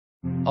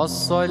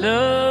الصلاة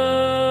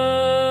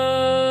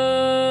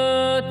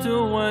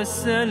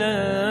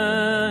والسلام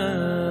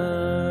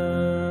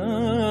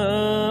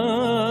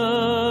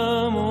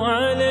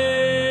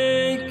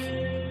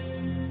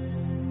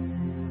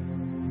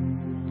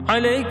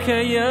عليك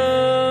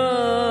يا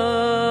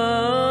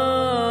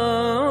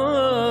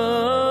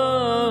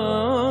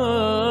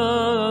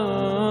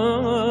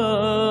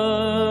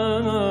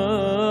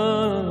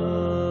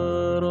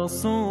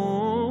رسول الله.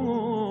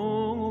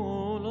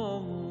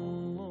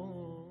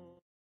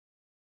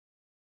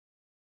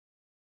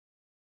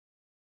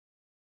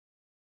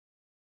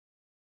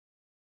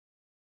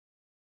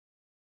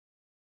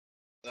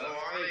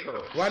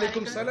 Wa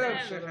alaikum salam,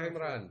 Sheikh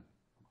Imran.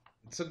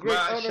 It's a great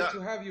honor to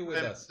have you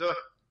with us.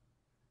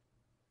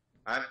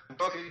 I'm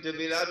talking to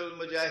Biladul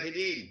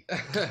Mujahideen.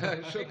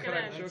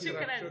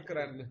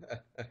 Shukran.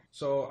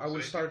 So I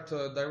will start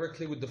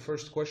directly with the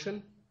first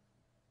question.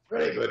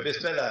 Very good.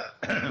 Bismillah.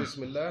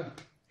 Bismillah.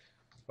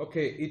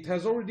 Okay, it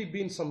has already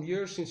been some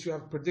years since you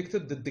have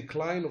predicted the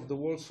decline of the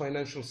world's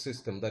financial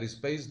system that is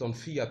based on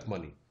fiat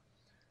money.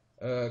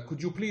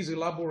 Could you please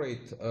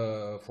elaborate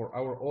for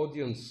our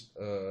audience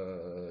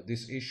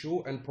this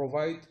issue and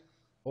provide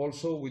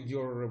also with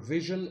your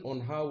vision on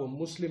how a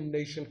Muslim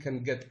nation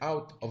can get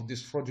out of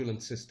this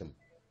fraudulent system?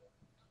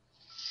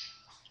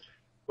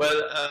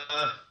 Well,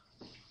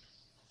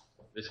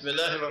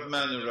 Bismillah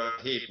ar-Rahman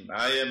ar-Rahim.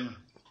 I am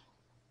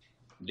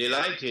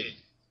delighted.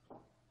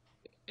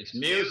 It's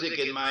music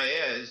in my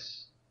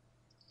ears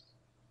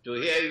to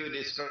hear you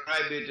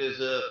describe it as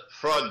a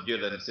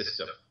fraudulent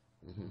system.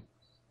 Mm-hmm.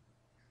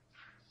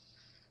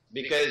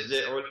 Because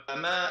the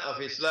ulama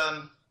of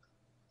Islam,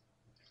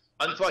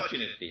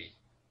 unfortunately,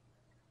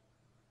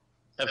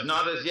 have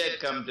not as yet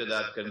come to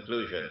that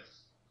conclusion.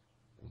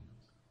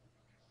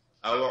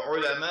 Our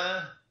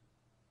ulama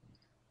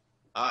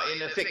are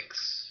in a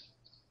fix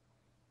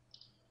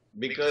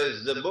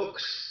because the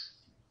books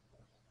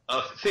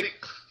of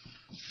fiqh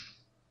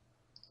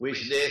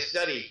which they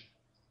study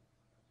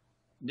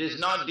does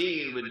not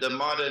deal with the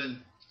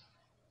modern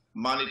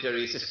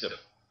monetary system.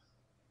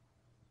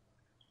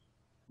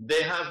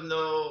 They have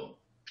no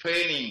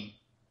training,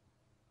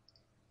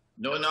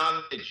 no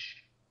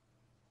knowledge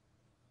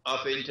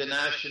of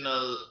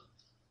international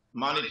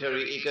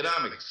monetary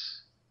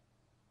economics.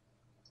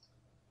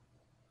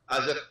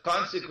 As a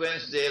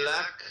consequence, they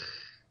lack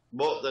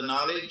both the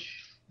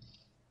knowledge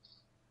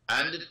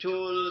and the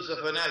tools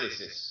of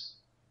analysis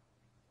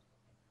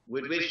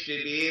with which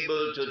to be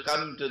able to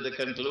come to the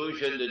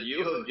conclusion that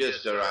you have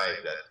just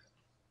arrived at,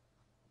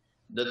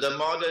 that the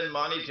modern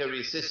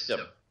monetary system,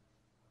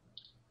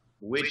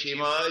 which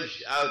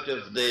emerged out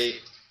of the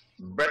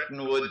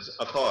Bretton Woods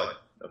Accord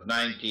of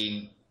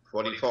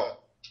 1944,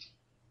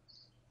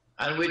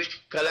 and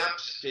which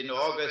collapsed in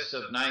August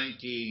of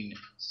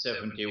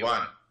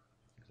 1971,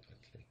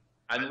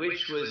 and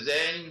which was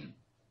then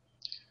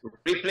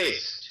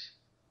replaced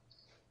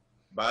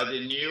by the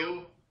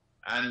new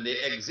and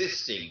the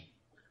existing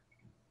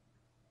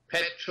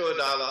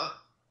petrodollar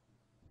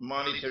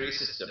monetary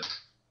system,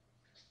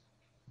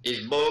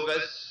 is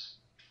bogus,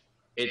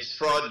 it's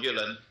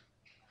fraudulent,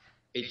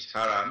 it's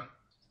haram,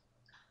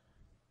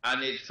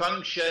 and it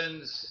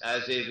functions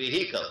as a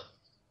vehicle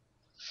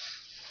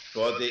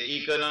for the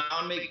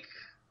economic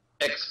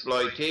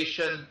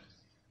exploitation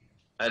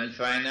and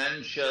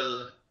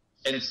financial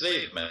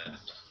enslavement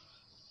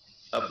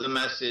of the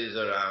masses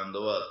around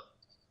the world.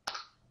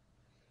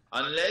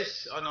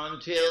 Unless and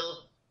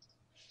until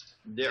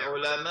the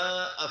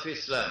ulama of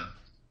Islam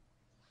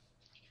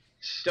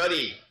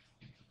study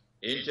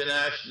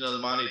international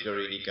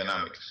monetary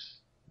economics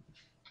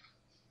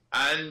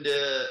and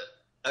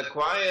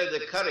acquire the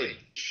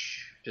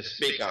courage to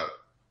speak out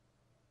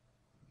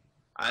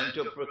and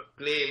to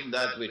proclaim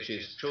that which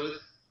is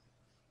truth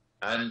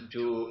and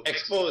to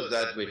expose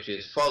that which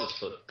is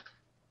falsehood,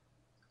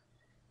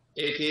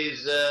 it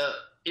is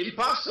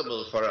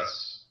impossible for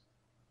us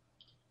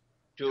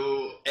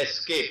to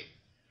escape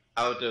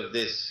out of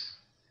this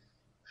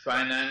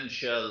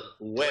financial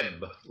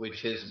web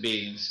which has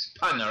been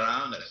spun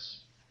around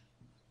us.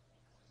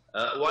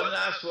 One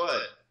last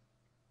word.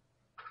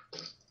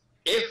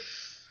 If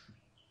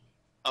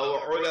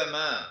our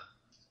ulama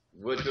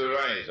were to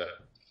rise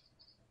up,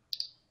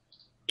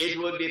 it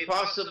would be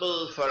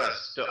possible for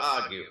us to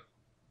argue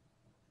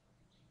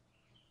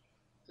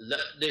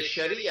that the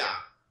Sharia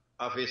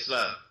of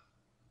Islam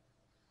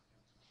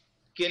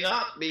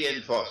cannot be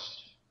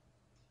enforced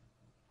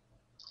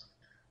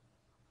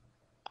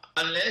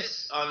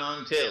unless and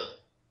until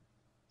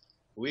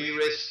we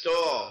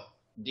restore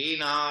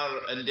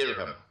dinar and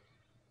dirham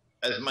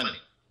as money.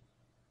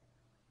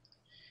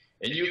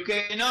 And you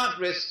cannot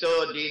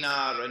restore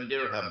dinar and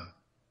dirham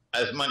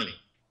as money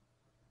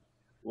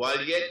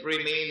while yet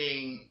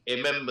remaining a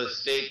member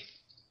state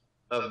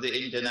of the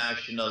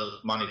International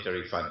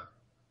Monetary Fund.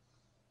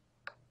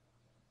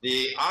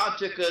 The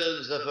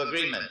Articles of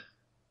Agreement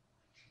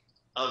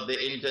of the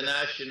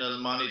International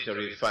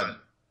Monetary Fund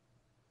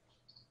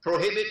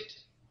prohibit,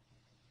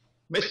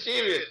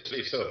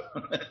 mysteriously so,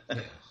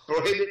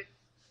 prohibit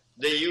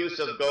the use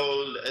of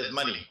gold as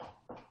money.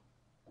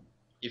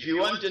 If you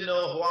want to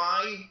know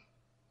why,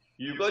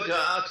 you go to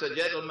ask a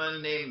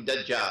gentleman named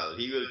Dajjal.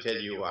 He will tell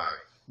you why.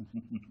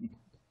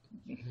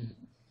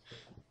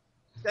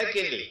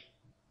 Secondly,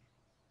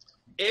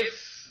 if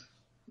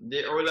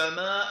the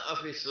ulama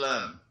of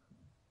Islam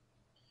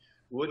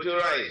were to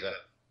rise up,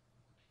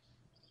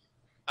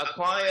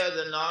 acquire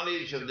the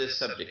knowledge of this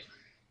subject,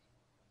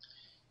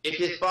 it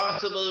is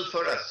possible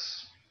for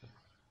us,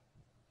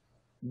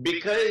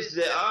 because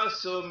there are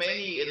so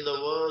many in the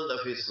world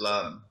of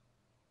Islam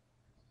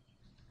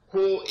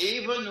who,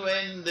 even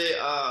when they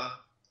are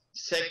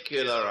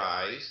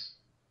secularized,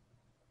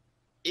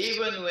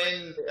 even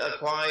when they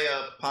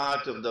acquire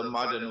part of the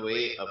modern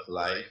way of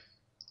life,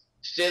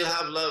 still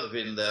have love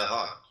in their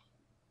heart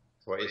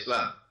for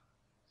Islam.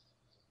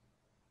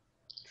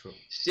 True.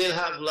 Still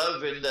have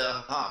love in their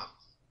heart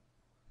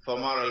for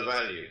moral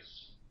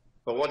values,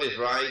 for what is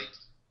right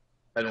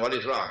and what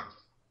is wrong,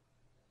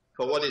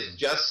 for what is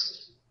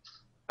just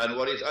and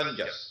what is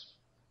unjust.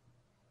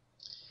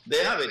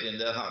 They have it in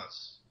their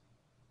hearts.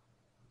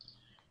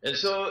 And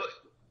so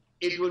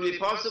it would be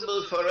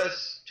possible for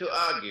us to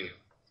argue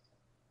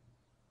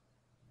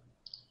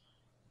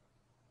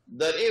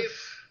that if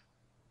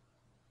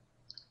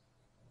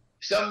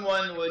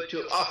someone were to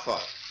offer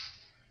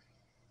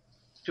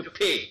to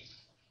pay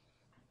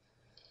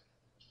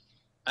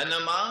an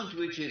amount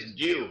which is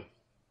due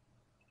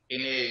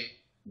in a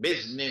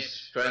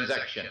business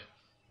transaction,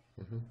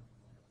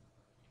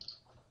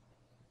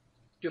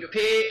 to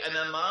pay an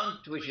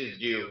amount which is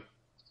due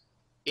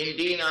in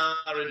dinar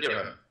or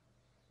dirham.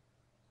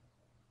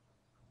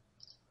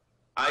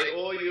 I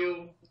owe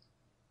you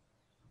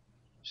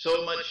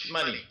so much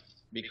money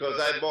because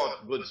I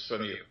bought goods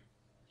from you,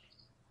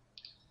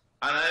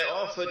 and I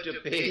offer to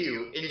pay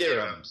you in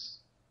dirhams.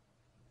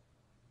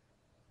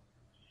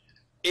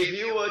 If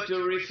you were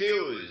to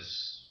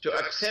refuse to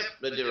accept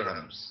the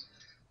dirhams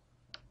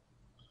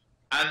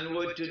and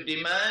were to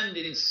demand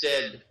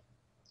instead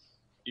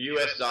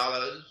US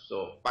dollars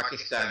or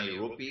Pakistani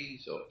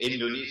rupees or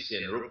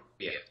Indonesian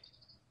rupiah,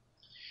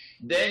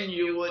 then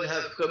you would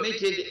have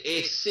committed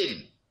a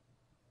sin,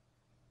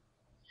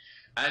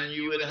 and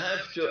you would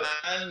have to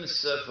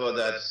answer for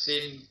that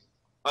sin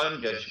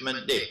on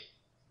Judgment Day.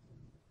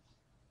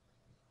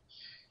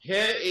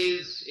 Here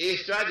is a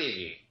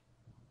strategy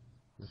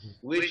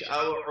which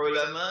our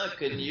ulama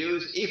can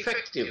use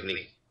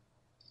effectively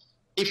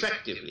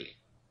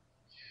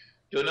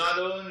to not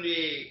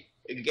only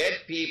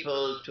get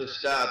people to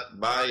start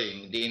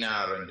buying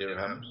dinar and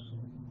dirhams.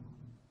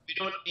 We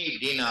don't need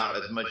dinar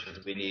as much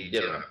as we need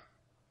dirham.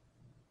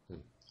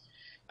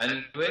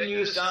 And when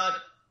you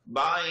start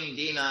buying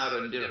dinar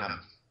and dirham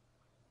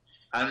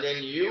and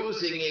then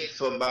using it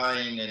for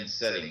buying and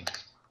selling,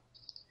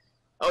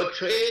 our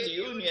trade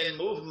union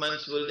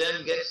movements will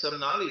then get some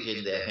knowledge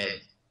in their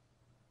head.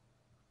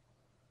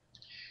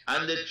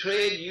 And the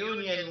trade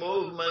union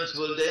movements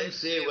will then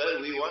say, well,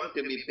 we want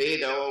to be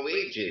paid our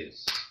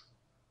wages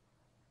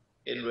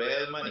in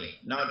real money,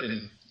 not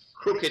in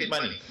crooked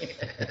money.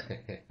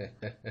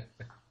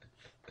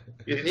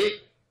 You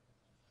see,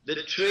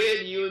 the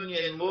trade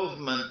union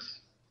movement,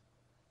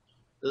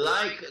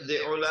 like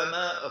the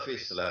ulama of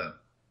Islam,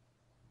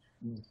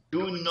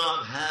 do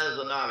not have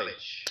the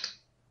knowledge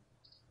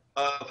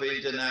of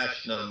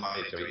international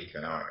monetary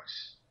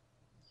economics.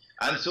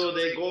 And so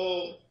they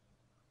go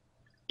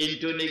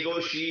into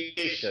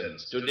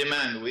negotiations to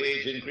demand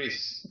wage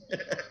increase.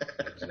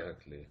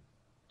 Exactly.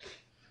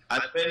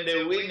 And when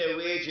they win a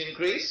wage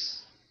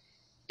increase,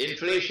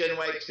 inflation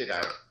wipes it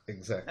out.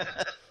 Exactly.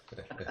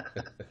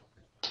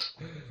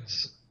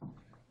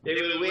 They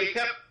will wake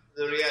up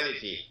to the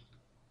reality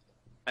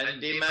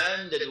and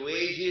demand that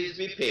wages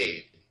be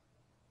paid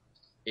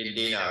in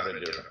dinar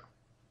and dirham.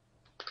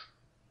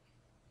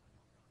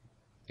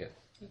 Yeah.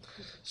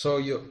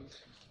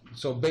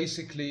 So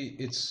basically,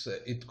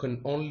 it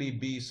can only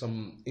be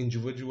some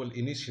individual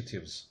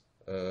initiatives.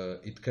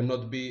 It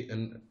cannot be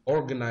an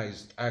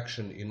organized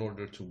action in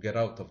order to get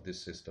out of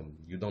this system.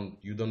 You don't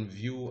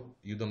view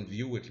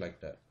it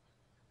like that.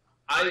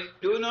 I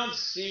do not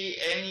see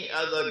any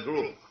other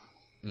group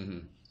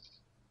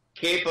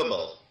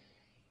capable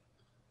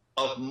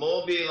of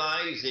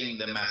mobilizing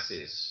the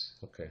masses,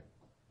 Okay.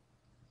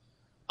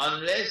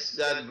 unless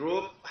that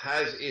group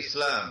has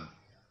Islam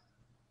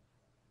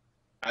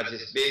as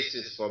its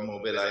basis for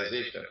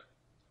mobilization.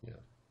 Yeah.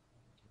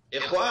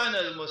 Ikhwan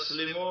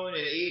al-Muslimun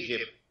in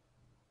Egypt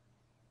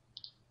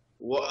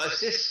were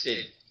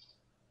assisted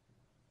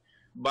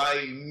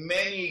by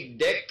many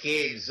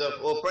decades of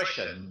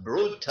oppression,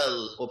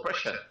 brutal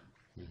oppression,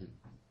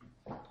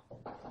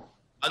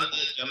 under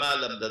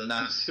Jamal Abdel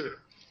Nasser.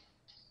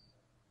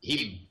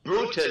 He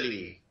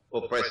brutally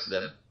oppressed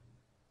them.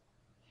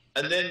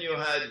 And then you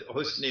had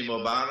Hosni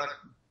Mubarak,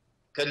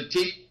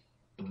 continued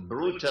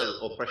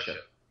brutal oppression.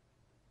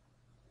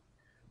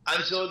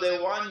 And so they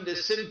won the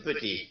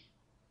sympathy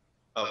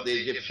of the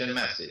Egyptian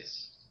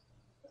masses.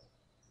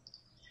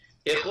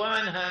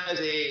 Ikhwan has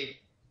a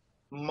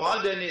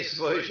modernist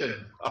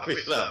version of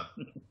Islam,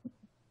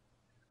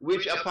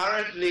 which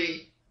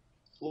apparently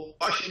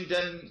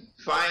Washington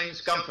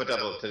finds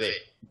comfortable today.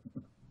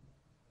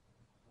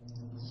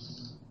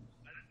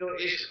 So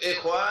if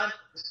Ikhwan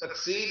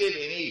succeeded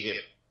in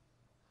Egypt,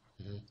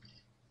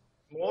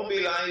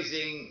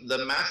 mobilizing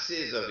the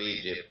masses of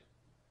Egypt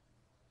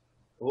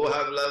who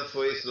have love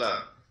for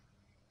Islam,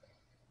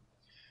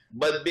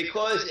 but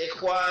because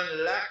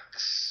Ikhwan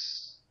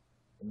lacks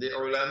the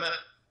ulama,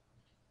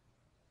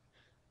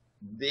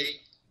 the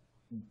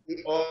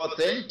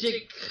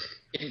authentic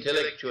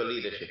intellectual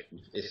leadership of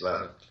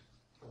Islam,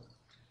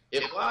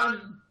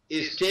 Ikhwan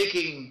is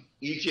taking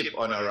Egypt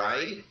on a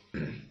ride,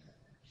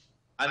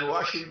 and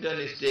Washington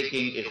is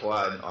taking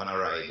Ikhwan on a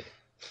ride.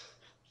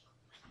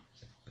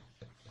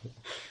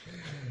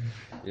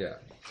 Yeah.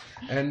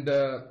 And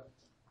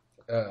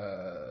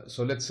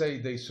so let's say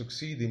they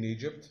succeed in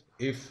Egypt,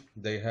 if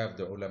they have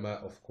the ulama,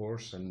 of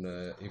course, and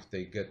if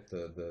they get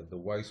the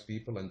wise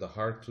people and the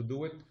heart to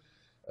do it.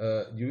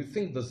 Do you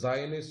think the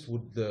Zionists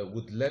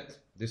would let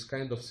this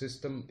kind of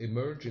system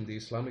emerge in the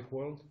Islamic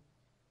world?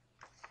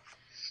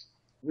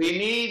 We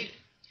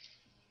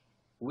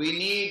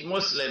need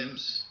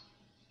Muslims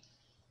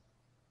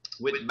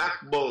with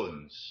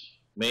backbones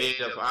made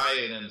of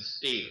iron and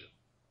steel.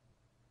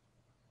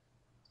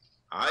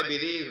 I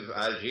believe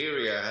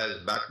Algeria has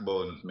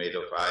backbones made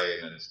of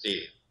iron and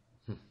steel.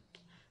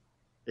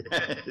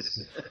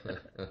 Yes.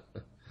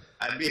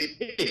 I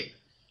believe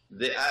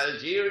the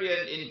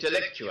Algerian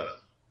intellectual,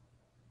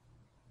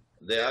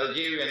 the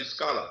Algerian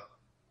scholar,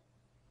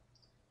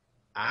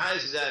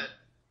 has that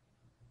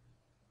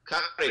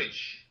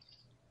courage,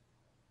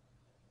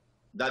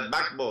 that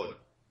backbone,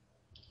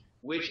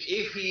 which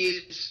if he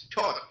is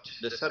taught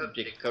the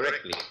subject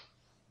correctly,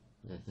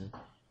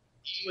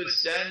 he will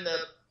stand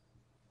up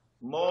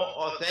more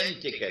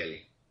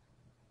authentically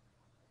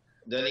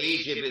than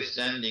Egypt is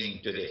standing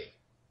today.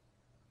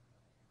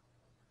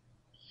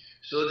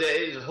 So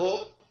there is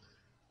hope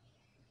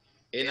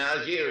in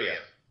Algeria.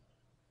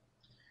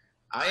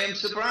 I am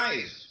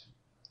surprised.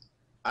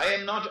 I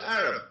am not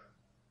Arab.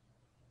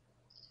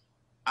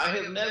 I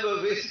have never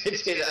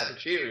visited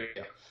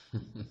Algeria.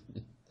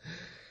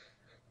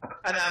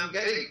 And I'm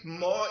getting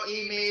more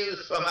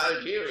emails from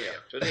Algeria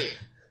today.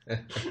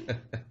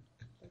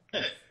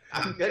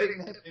 I'm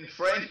getting them in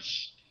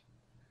French,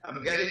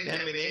 I'm getting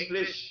them in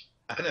English,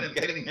 and I'm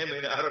getting them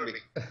in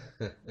Arabic.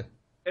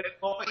 Get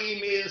more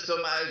emails from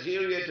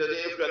Algeria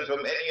today than from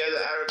any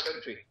other Arab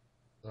country.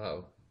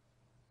 Wow,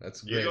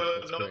 that's great. You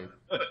don't That's know.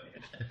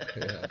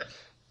 great.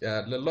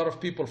 Yeah, a lot of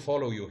people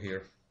follow you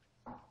here.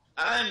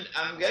 And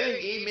I'm getting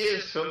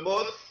emails from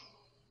both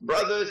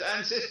brothers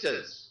and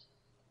sisters.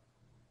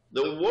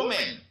 The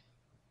women,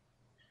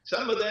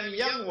 some of them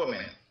young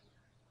women,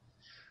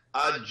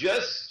 are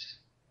just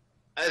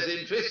as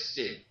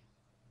interested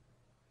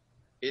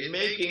in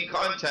making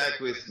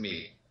contact with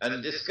me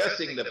and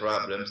discussing the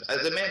problems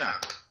as the men are,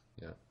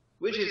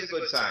 which is a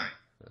good sign.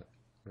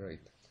 Right,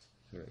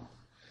 right.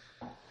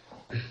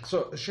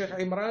 So, Sheikh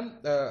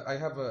Imran, I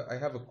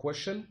have a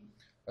question.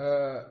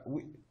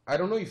 I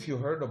don't know if you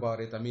heard about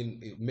it. I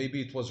mean,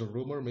 maybe it was a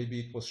rumor, maybe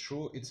it was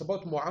true. It's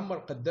about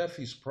Muammar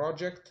Gaddafi's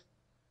project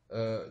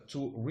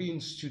to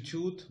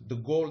reinstitute the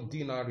gold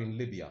dinar in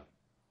Libya.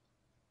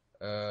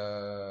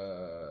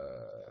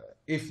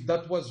 If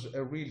that was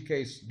a real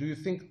case, do you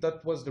think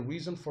that was the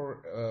reason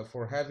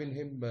for having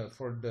him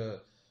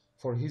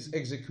for his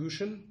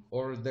execution,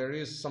 or there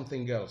is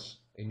something else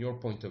in your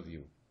point of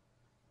view?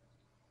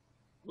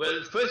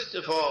 Well, first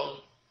of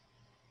all,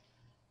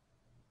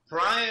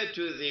 prior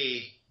to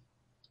the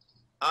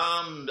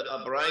armed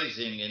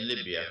uprising in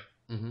Libya,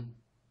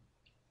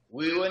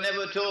 we were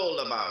never told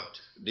about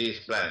these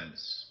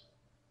plans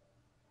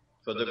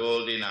for the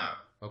gold dinar.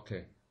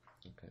 Okay,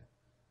 okay.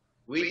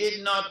 We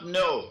did not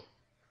know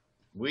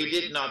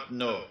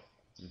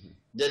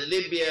that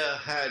Libya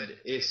had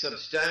a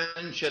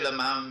substantial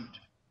amount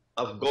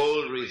of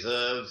gold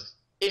reserves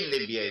in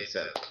Libya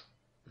itself,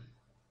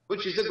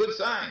 which is a good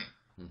sign.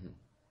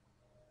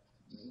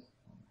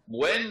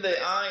 When the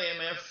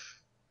IMF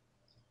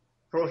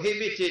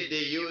prohibited the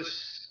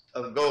use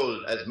of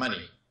gold as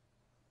money,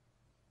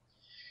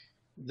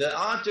 the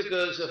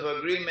Articles of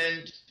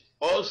Agreement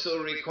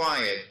also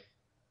required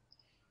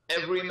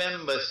every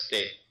member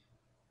state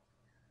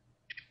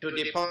to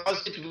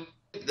deposit with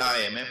the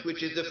IMF,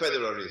 which is the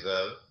Federal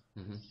Reserve,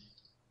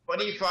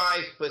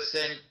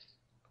 25%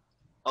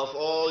 of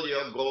all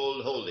your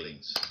gold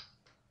holdings.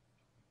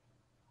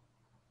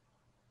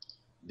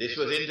 This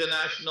was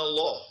international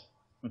law.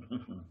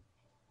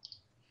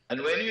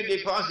 And when you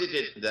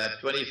deposited that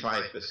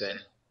 25%,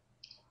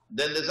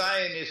 then the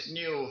Zionists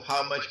knew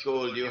how much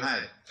gold you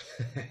had.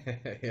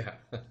 Yeah.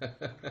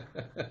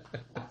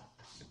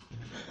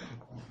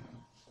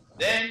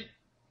 Then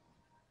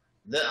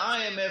the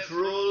IMF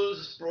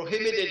rules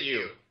prohibited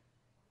you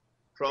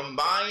from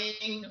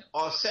buying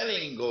or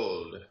selling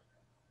gold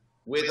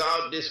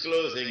without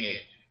disclosing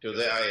it to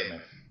the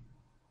IMF.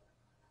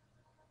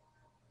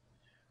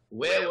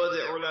 Where were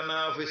the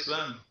ulama of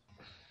Islam?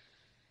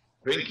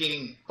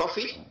 Drinking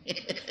coffee?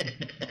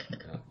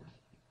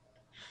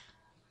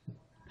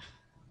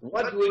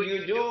 What would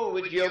you do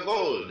with your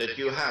gold that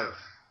you have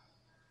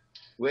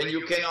when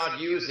you cannot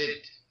use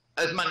it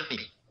as money?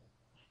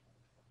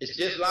 It's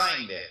just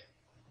lying there.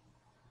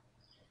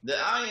 The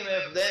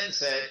IMF then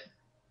said,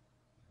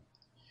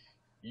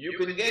 you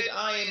can get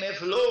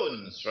IMF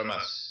loans from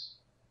us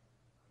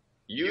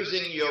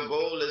using your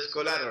gold as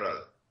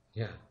collateral.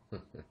 Yeah.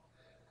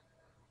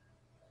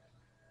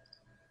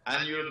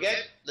 And you'll get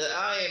the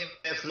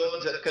IMF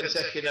loans at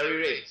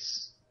concessionary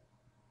rates.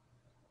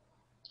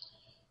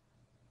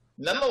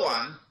 Number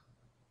one,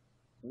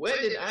 where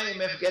did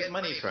IMF get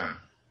money from?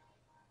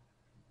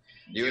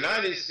 The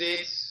United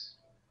States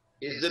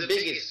is the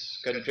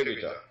biggest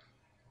contributor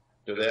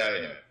to the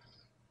IMF.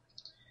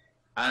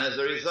 And as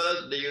a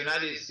result, the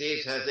United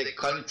States has a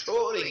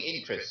controlling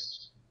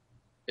interest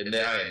in the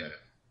IMF.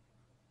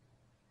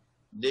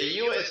 The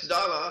US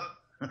dollar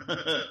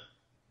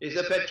is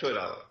a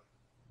petrodollar.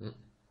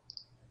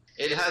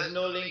 It has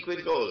no link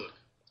with gold.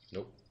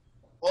 Nope.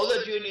 All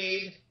that you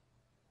need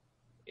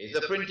is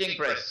a printing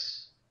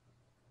press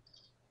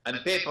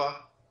and paper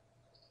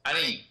and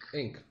ink.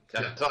 Ink.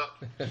 That's all.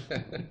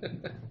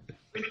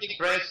 Printing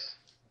press,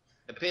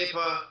 a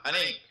paper and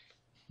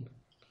ink.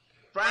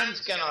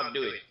 France cannot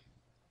do it.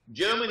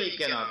 Germany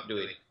cannot do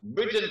it.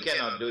 Britain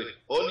cannot do it.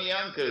 Only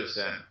Uncle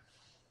Sam.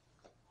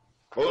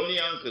 Only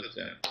Uncle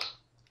Sam.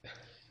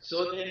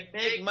 So they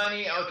make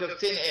money out of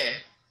thin air.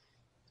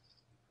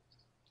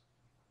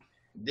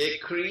 They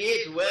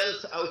create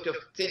wealth out of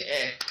thin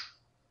air.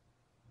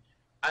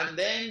 And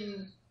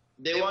then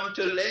they want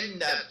to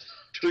lend that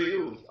to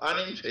you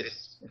on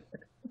interest.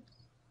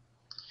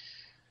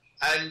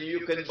 And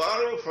you can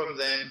borrow from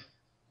them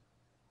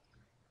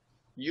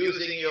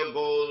using your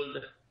gold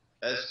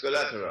as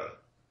collateral.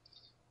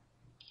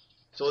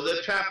 So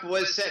the trap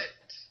was set.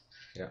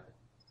 Yeah.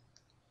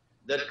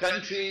 That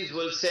countries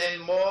will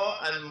send more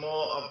and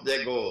more of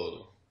their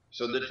gold.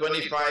 So the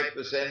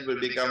 25% will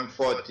become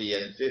 40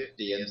 and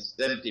 50 and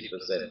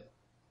 70%.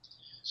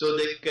 So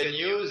they can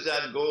use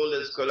that gold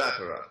as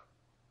collateral,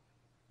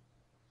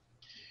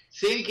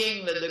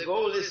 thinking that the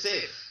gold is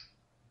safe.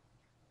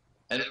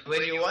 And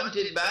when you want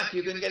it back,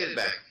 you can get it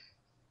back.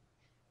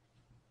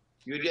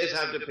 You just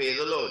have to pay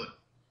the loan.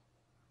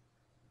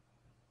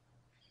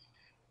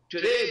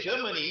 Today,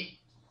 Germany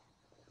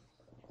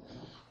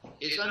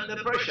is under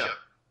pressure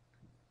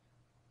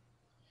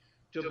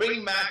to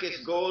bring back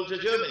its gold to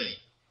Germany.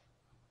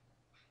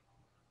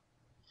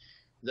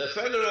 The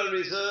Federal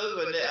Reserve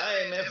and the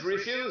IMF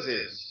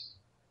refuses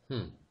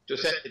to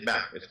send it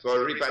back. It's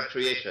called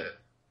repatriation.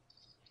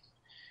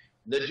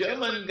 The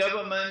German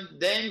government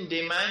then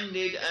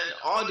demanded an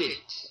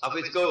audit of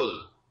its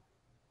gold,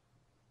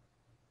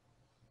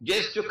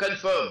 just to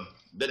confirm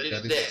that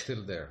it's there. It's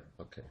still there.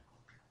 Okay.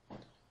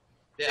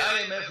 The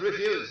IMF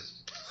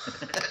refused.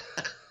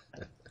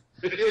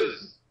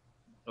 Refused.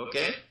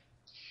 Okay?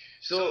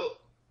 So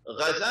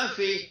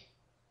Gaddafi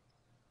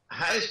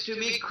has to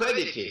be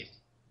credited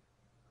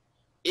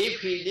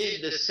if he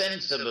did the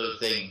sensible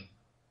thing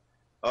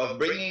of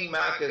bringing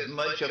back as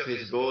much of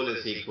his gold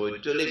as he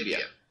could to Libya.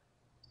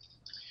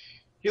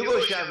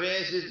 Hugo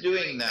Chavez is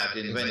doing that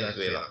in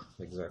Venezuela.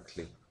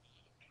 Exactly.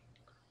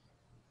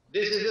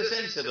 This is a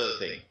sensible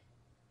thing.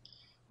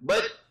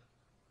 But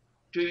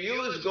to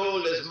use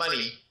gold as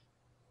money,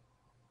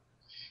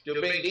 to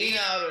bring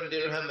dinar and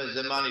dirham as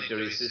a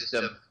monetary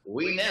system,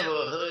 we never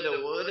heard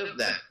a word of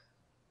that.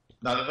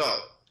 Not at all.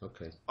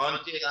 Okay.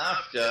 Until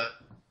after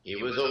he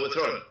was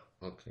overthrown.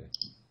 Okay.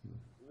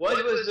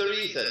 What was the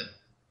reason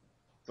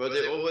for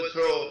the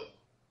overthrow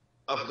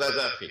of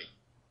Gaddafi?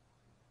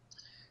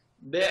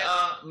 There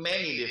are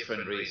many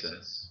different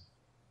reasons.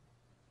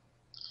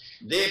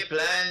 They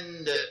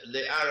planned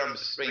the Arab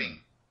Spring.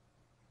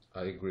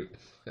 I agree.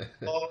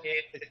 4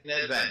 years in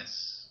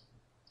advance.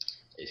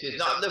 This is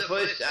not the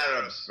first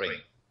Arab Spring.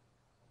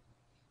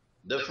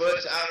 The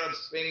first Arab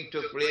Spring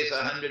took place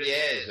 100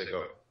 years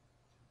ago,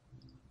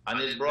 and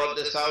it brought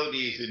the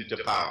Saudis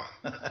into power.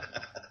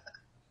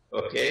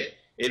 Okay?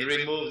 It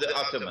removed the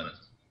Ottomans.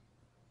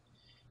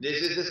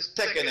 This is the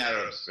second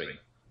Arab Spring.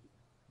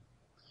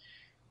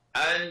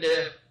 And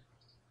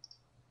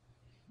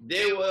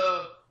they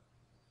were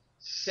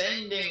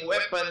sending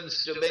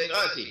weapons to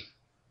Benghazi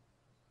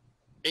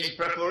in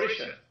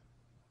preparation,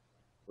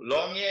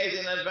 long years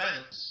in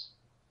advance.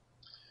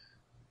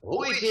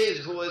 Who it is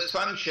who was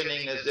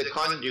functioning as the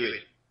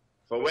conduit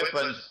for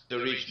weapons to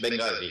reach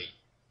Benghazi?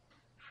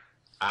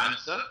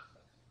 Answer,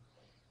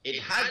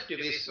 it had to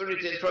be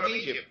spirited from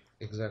Egypt.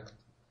 Exactly.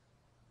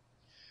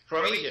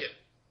 From Egypt.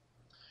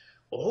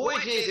 Who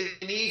it is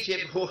in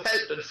Egypt who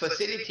helped and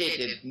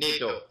facilitated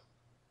NATO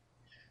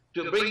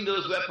to bring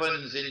those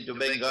weapons into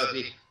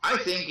Benghazi? I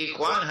think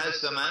Ikhwan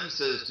has some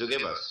answers to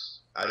give us.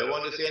 I don't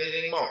want to say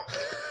anything more.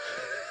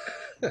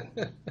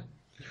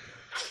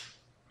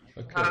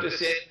 Okay. I have to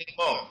say anything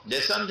more.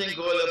 There's something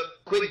called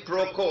a quid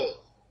pro quo.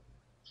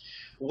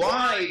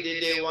 Why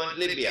did they want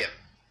Libya?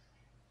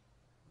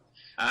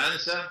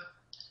 Answer,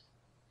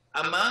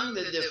 among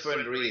the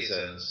different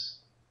reasons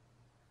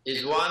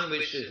is one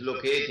which is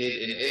located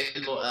in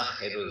Ilmu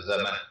Akhir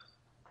al-Zaman,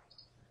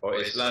 or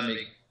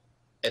Islamic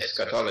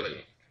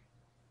eschatology.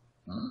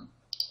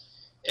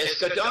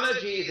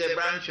 Eschatology is a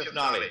branch of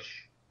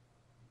knowledge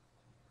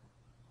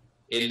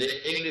in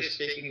the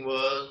English-speaking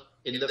world,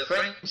 in the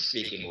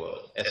French-speaking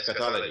world,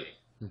 eschatology.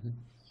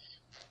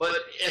 But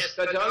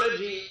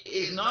eschatology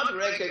is not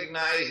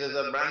recognized as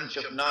a branch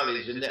of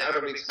knowledge in the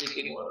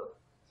Arabic-speaking world.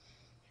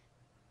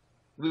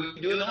 We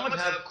do not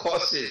have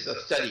courses of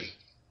study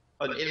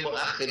on ilmu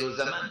akhir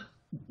zaman.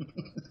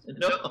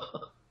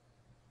 No.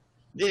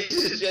 This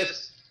is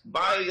just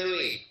by the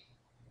way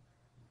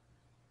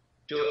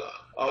to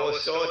our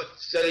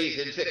studies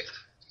in fiqh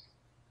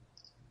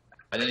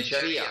and in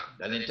sharia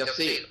and in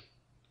tafsir.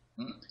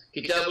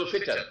 Kitab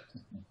al-Fitan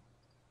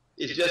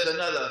is just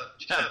another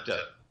chapter,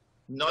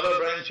 not a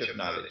branch of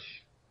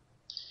knowledge.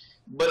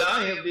 But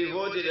I have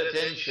devoted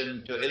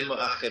attention to ilmu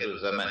akhir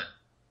zaman.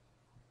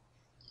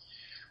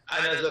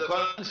 And as a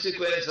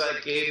consequence, I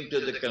came to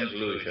the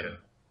conclusion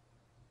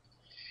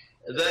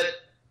that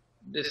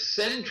the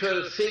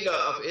central figure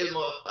of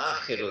ilmu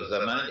akhir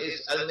zaman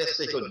is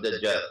al-Masih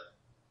al-Dajjal.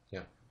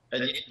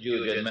 And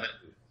Ya'juj and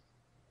Ma'juj.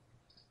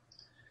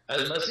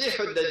 Al-Masih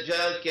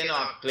al-Dajjal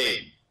cannot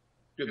claim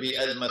to be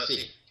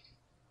Al-Masih.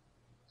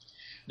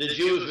 The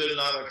Jews will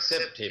not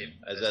accept him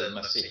as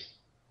Al-Masih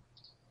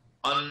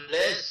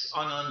unless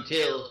and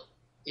until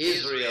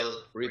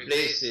Israel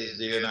replaces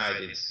the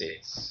United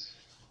States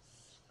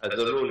as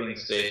the ruling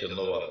state in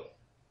the world.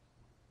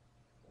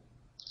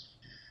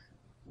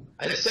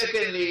 And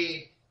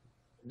secondly,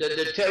 that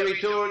the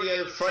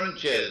territorial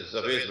frontiers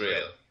of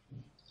Israel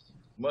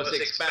must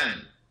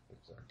expand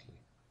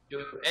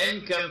to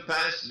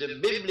encompass the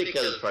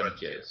biblical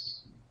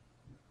frontiers.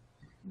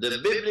 The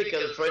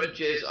biblical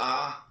frontiers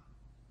are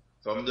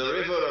from the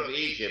river of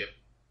Egypt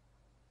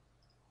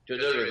to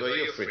the river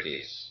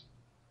Euphrates.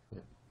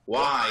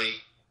 Why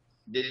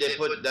did they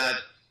put that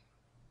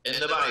in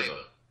the Bible?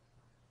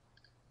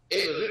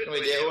 It was written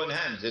with their own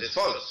hands. It's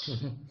false.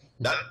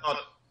 That's not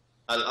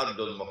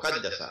Al-Ardul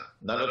Muqaddasa,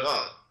 not at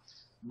all.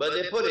 But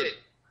they put it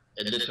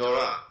in the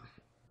Torah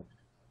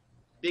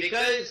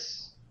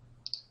because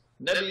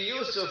Nabi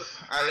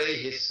Yusuf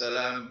alayhi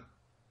salam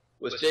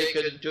was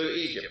taken to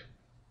Egypt,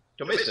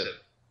 to Misr.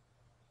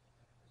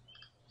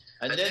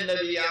 And then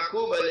Nabi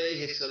Yaqub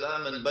alayhi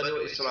salam and Banu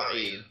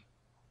Israel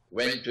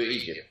went to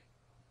Egypt.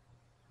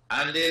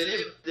 And they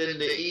lived in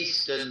the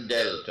eastern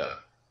delta.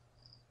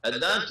 At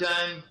that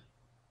time,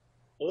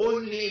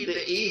 only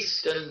the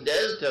eastern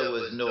delta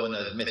was known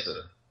as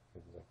Misr.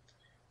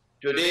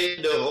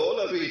 Today, the whole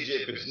of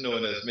Egypt is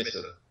known as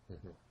Misr.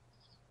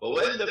 But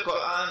when the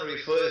Quran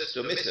refers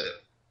to Misr,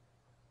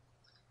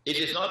 it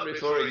is not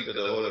referring to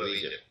the whole of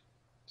Egypt.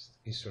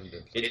 Eastern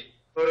delta. It is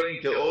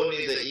referring to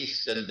only the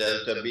eastern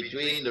delta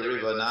between the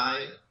river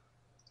Nile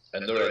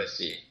and the Red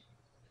Sea.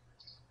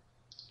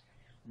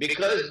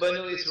 Because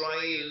Banu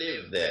Israel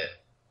lived there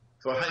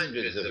for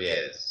hundreds of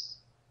years,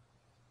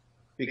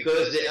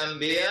 because the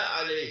Anbiya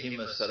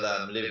alayhim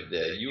salam lived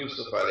there,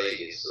 Yusuf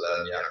alayhi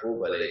salam, Yaqub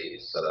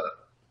alayhi salam,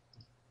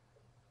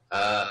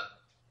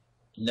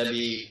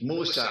 Nabi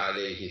Musa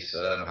alayhi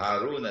salam,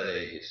 Harun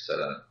alayhi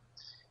salam,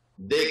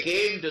 they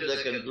came to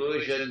the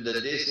conclusion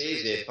that this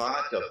is a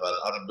part of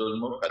Al-Ardul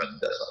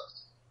Muqaddasa.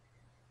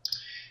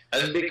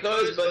 And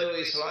because Banu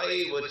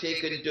Israel were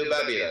taken to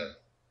Babylon,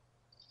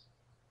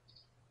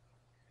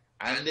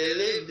 and they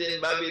lived in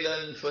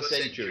Babylon for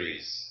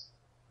centuries,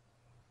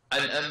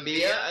 and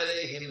Anbiya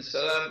alayhim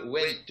salam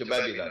went to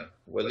Babylon,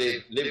 where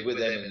they lived with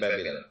them in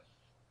Babylon,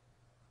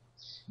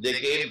 they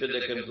came to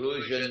the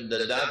conclusion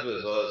that that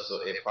was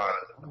also a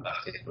part of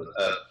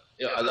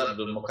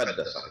Al-Ardul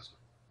Muqaddasa.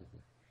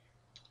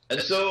 And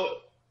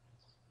so,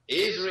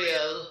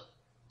 Israel,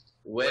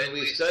 when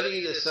we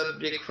study the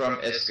subject from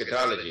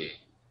eschatology,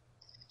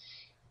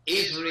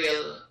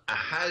 Israel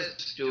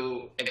has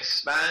to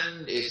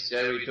expand its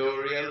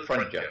territorial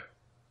frontier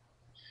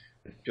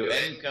to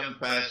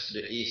encompass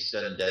the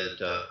eastern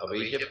delta of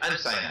Egypt and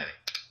Sinai.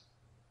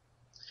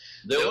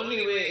 The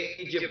only way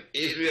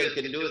Israel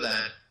can do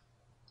that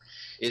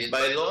is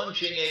by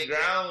launching a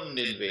ground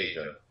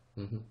invasion.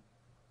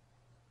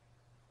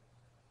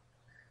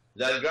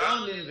 That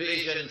ground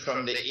invasion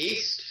from the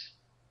east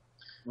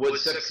would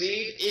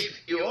succeed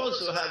if you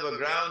also have a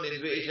ground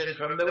invasion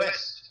from the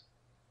west.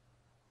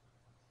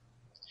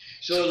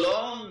 So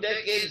long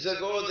decades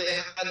ago, they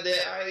had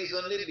their eyes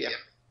on Libya.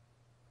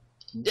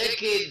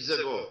 Decades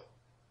ago,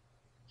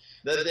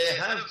 that they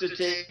have to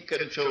take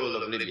control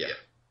of Libya.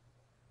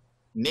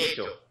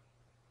 NATO.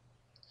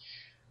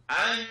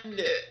 And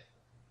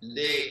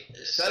the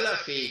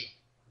Salafi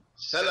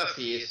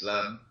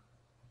Islam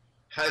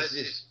has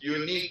this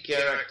unique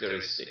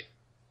characteristic.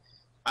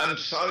 I'm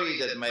sorry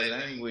that my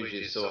language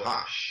is so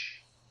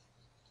harsh,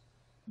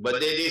 but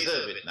they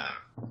deserve it now.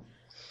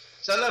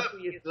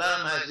 Salafi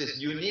Islam has this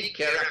unique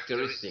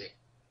characteristic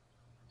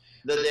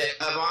that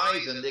they have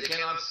eyes and they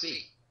cannot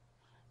see.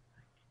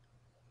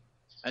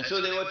 And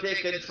so they were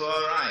taken for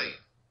a ride.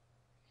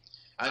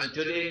 And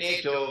today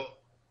NATO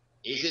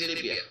is in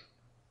Libya.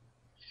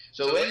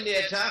 So when the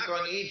attack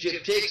on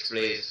Egypt takes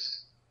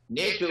place,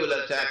 NATO will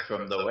attack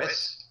from the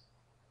west,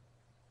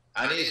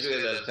 and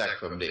Israel attacked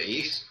from the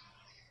east.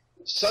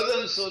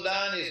 Southern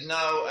Sudan is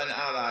now an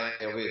ally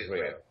of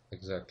Israel.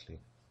 Exactly.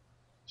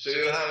 So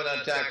you have an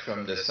attack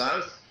from the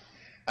south,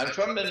 and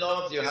from the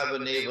north you have a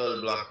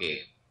naval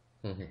blockade.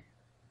 Mm-hmm.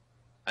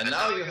 And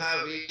now you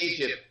have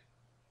Egypt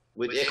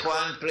with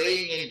Ikhwan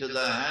playing into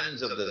the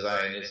hands of the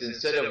Zionists.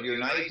 Instead of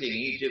uniting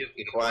Egypt,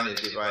 Ikhwan is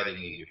dividing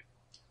Egypt.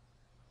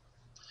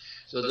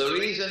 So the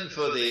reason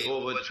for the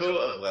overthrow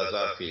of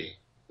Gaddafi,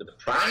 the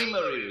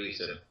primary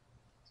reason,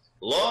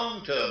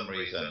 long-term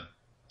reason,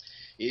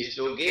 is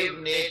to give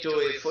NATO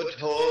a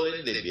foothold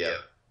in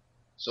Libya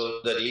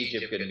so that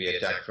Egypt can be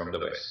attacked from the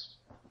west.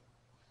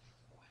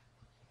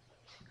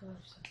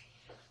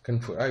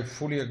 I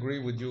fully agree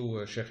with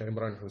you, Sheikh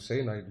Imran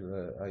Hosein.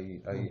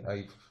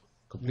 I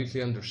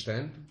completely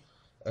understand.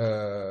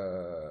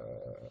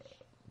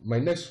 My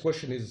next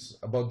question is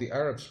about the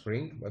Arab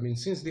Spring. I mean,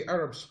 since the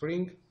Arab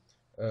Spring,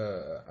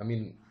 I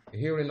mean,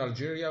 here in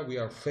Algeria, we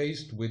are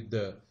faced with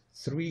the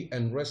three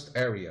unrest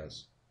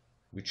areas,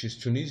 which is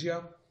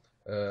Tunisia,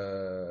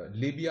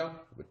 Libya,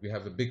 we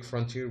have a big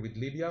frontier with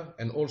Libya,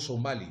 and also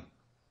Mali.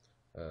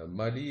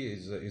 Mali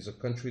is a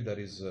country that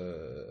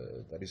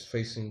is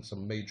facing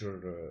some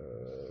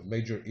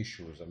major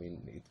issues. I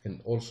mean, it can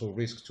also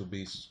risk to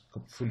be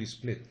fully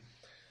split.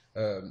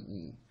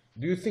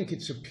 Do you think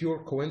it's a pure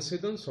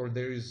coincidence, or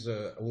there is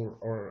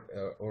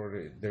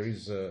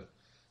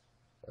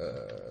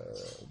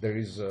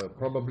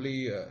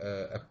probably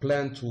a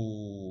plan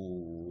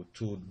to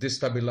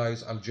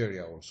destabilize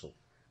Algeria also?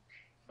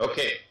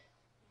 Okay.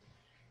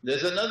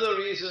 There's another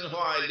reason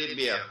why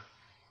Libya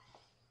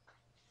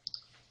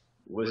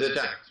was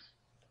attacked.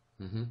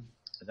 Mm-hmm.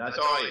 That's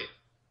oil.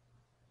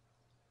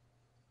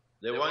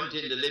 They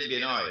wanted the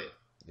Libyan oil.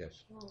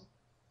 Yes.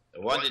 They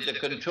wanted to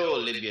control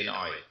Libyan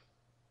oil.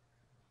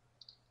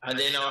 And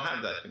they now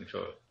have that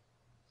control.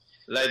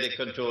 Like they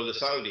control the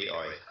Saudi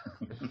oil.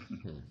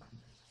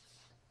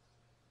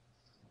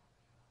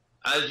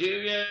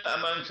 Algeria,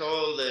 amongst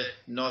all the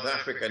North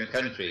African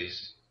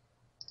countries,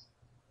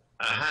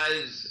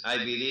 has, I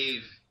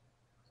believe,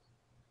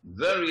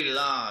 very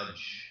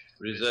large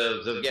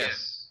reserves of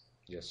gas.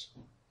 Yes.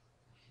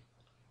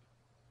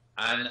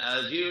 And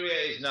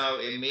Algeria is now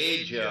a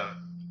major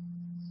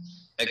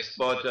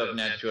exporter of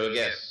natural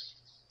gas.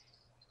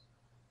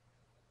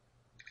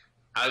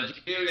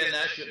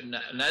 Algerian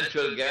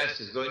natural gas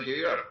is going to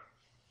Europe.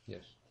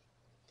 Yes.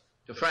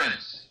 To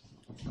France.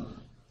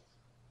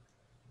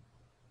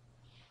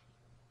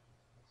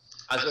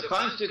 As a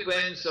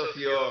consequence of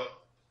your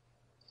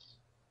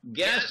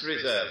gas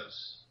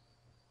reserves,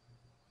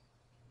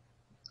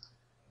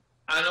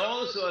 and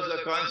also as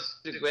a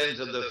consequence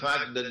of the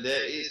fact that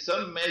there is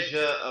some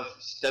measure of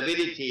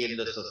stability in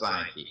the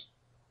society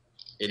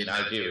in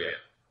Algeria.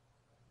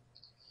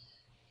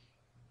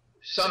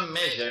 Some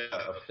measure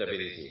of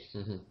stability.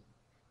 Mm-hmm.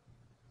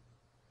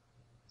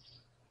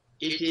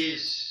 It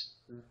is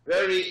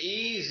very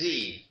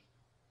easy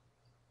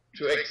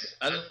to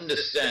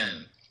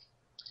understand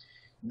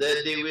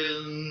that they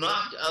will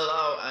not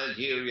allow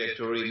Algeria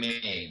to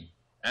remain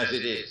as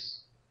it is.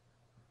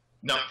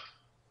 No.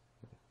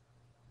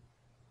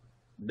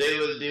 They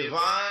will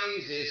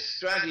devise a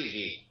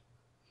strategy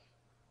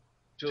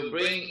to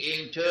bring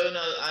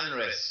internal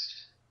unrest,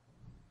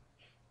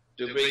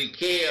 to bring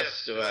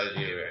chaos to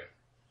Algeria.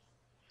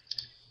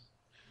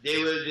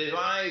 They will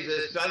devise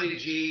a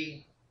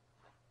strategy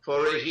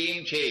for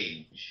regime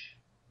change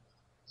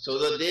so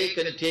that they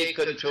can take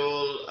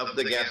control of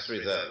the gas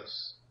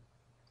reserves.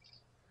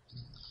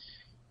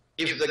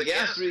 If the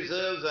gas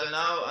reserves are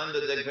now under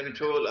the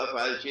control of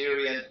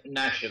Algerian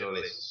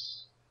nationalists,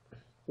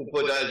 who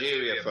put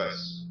Algeria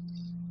first,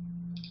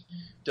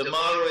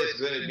 tomorrow is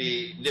going to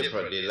be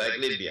differently, like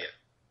Libya.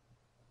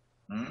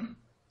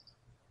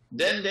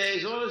 Then there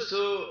is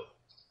also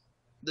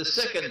the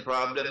second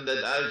problem,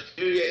 that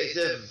Algeria is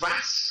a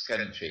vast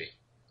country,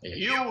 a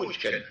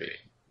huge country.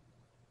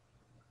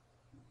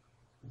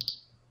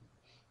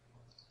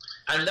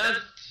 And that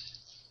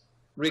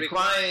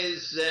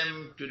requires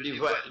them to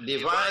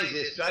devise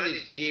a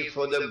strategy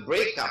for the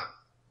breakup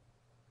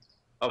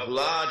of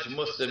large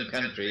Muslim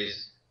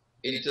countries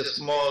into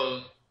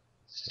small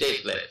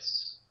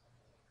statelets.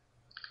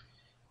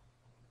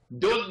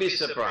 Don't be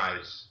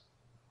surprised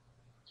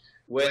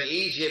when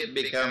Egypt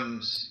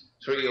becomes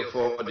 3 or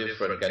 4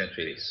 different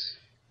countries.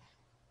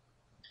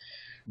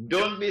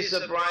 Don't be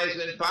surprised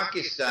when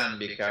Pakistan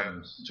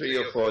becomes 3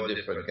 or 4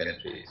 different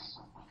countries.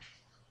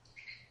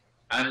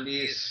 And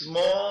these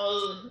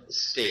small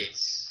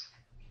states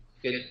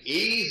can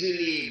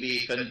easily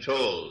be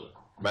controlled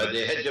by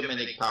the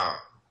hegemonic power.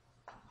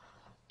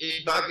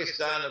 In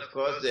Pakistan, of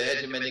course, the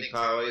hegemonic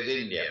power is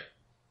India.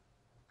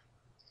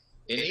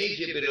 In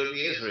Egypt, it will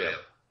be Israel.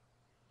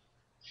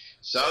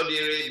 Saudi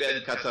Arabia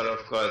and Qatar,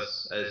 of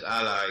course, as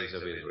allies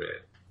of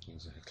Israel.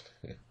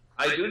 Exactly.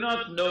 I do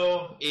not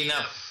know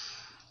enough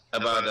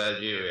about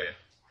Algeria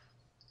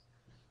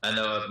and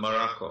about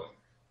Morocco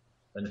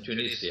and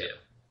Tunisia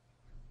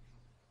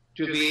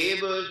to be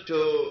able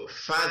to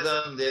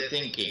fathom their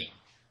thinking.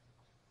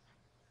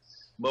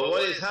 But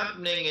what is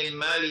happening in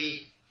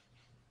Mali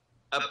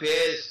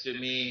appears to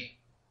me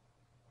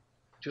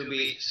to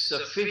be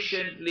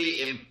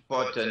sufficiently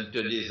important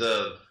to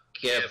deserve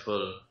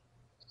careful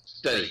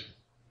study.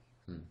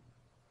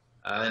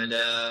 And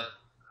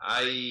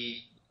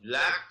I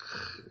lack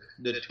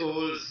the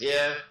tools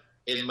here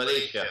in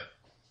Malaysia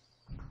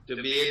to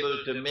be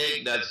able to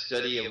make that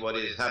study of what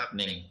is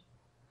happening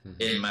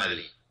in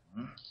Mali.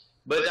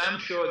 But I'm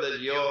sure that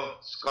your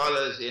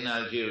scholars in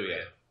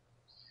Algeria,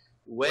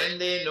 when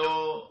they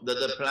know that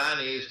the plan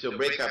is to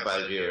break up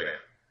Algeria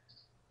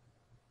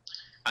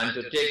and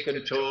to take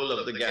control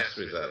of the gas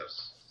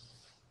reserves,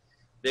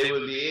 they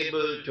will be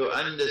able to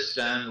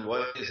understand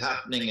what is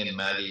happening in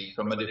Mali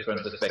from a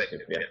different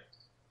perspective. Yeah.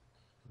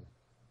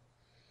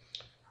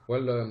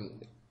 Well,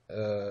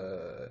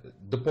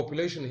 the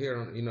population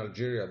here in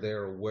Algeria, they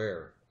are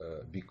aware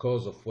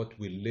because of what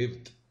we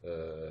lived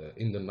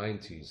in the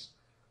 90s.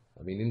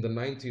 I mean, in the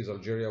 90s,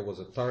 Algeria was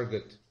a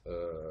target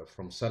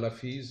from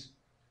Salafis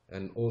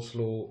and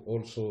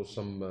also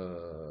some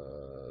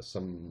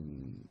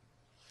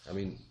I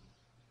mean,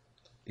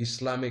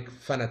 Islamic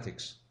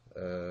fanatics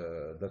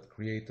that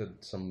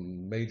created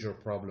some major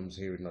problems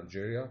here in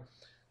Algeria.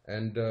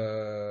 And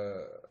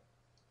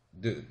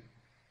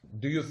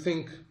do you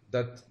think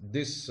that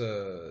this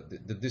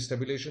the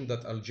destabilization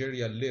that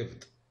Algeria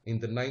lived in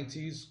the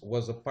 90s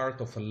was a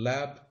part of a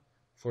lab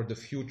for the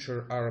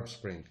future Arab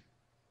Spring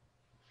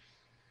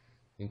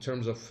in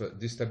terms of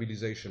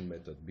destabilization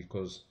method?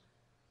 Because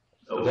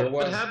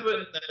what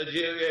happened in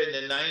Algeria in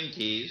the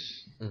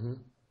 90s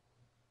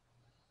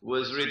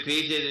was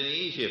repeated in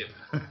Egypt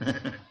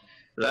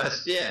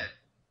last year.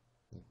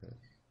 Okay.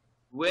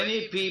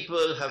 Many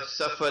people have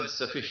suffered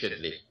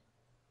sufficiently.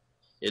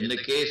 In the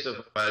case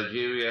of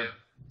Algeria,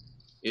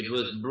 it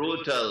was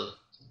brutal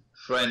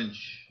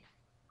French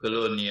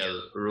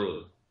colonial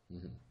rule.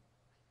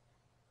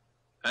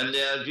 And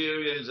the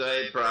Algerians are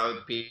a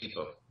proud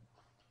people,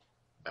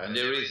 and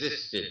they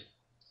resisted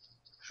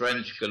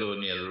French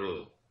colonial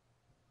rule.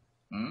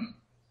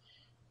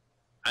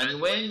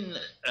 And when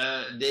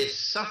they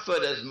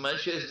suffered as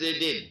much as they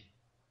did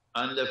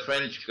under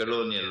French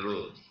colonial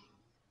rule,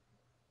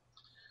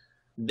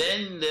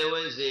 then there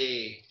was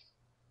a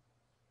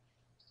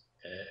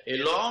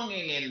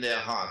longing in their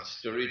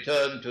hearts to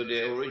return to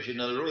their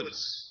original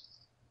roots.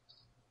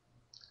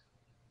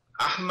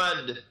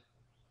 Ahmad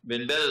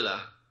bin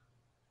Bella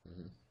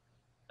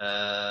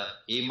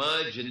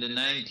emerged in the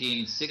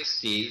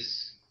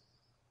 1960s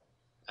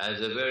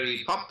as a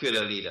very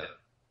popular leader.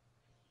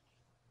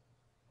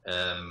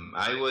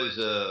 I was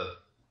a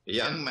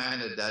young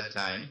man at that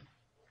time,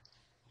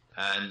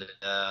 and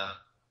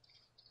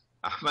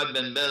Ahmad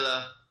bin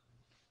Bella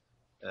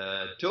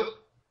took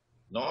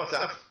North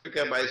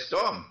Africa by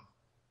storm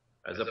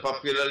as a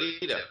popular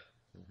leader.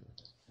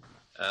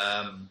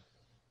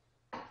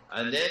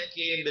 And then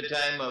came the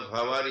time of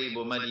Hawari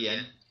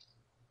Boumediene.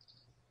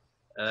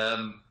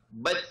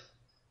 But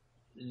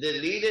the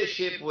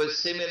leadership was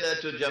similar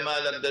to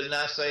Jamal Abdel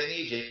Nasser in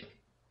Egypt.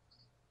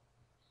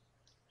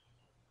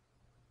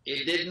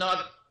 It did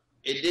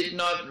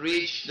not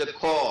reach the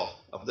core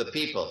of the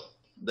people,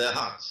 their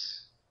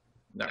hearts.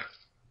 No.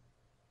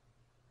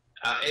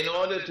 In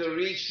order to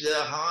reach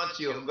their hearts,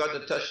 you have got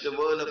to touch the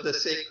world of the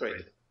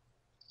sacred.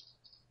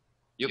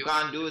 You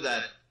can't do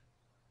that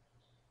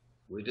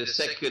with a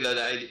secular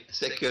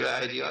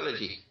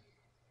ideology.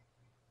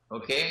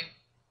 Okay?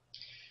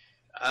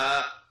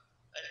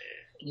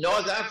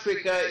 North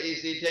Africa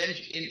is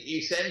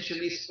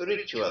essentially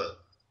spiritual.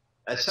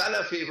 A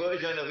Salafi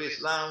version of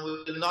Islam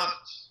will not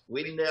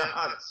win their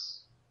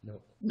hearts.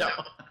 No. No.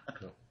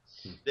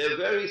 They're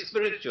very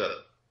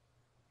spiritual.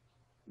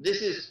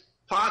 This is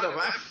part of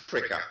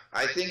Africa.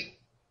 I think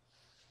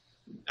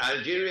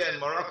Algeria and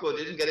Morocco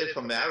didn't get it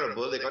from the Arab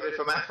world, they got it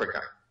from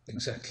Africa.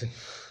 Exactly.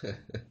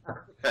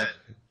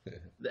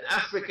 The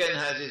African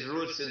has its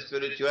roots in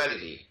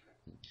spirituality.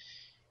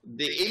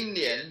 The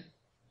Indian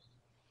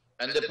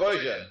and the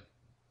Persian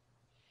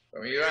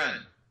from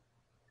Iran,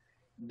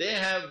 they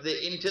have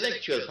the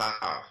intellectual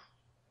power.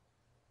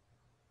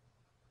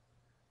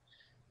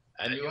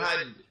 And you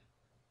had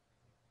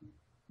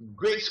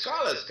great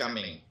scholars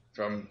coming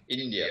from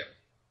India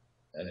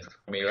and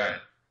from Iran.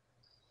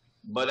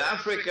 But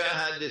Africa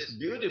had this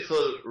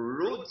beautiful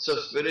roots of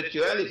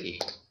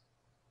spirituality.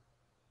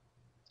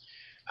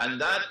 And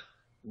that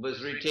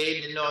was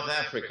retained in North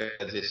Africa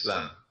as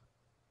Islam.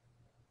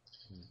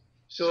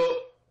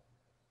 So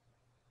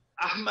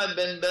Ahmad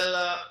bin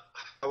Bella,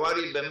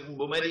 Hawari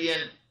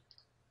Boumediene,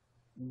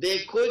 they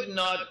could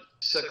not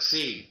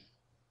succeed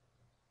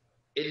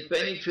in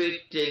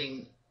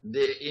penetrating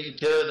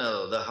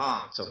the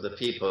hearts of the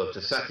people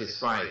to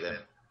satisfy them.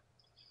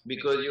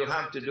 Because you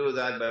have to do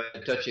that by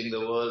touching the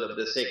world of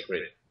the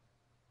sacred.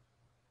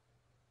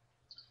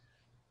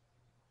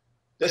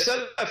 The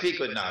Salafi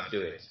could not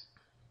do it.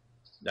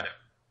 No.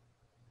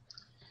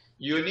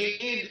 You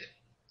need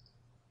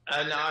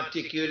an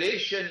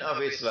articulation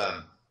of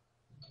Islam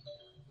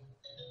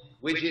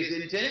which is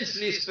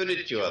intensely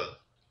spiritual,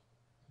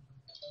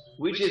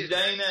 which is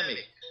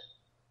dynamic,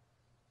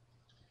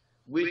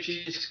 which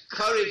is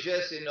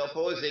courageous in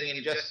opposing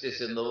injustice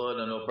in the world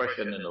and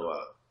oppression in the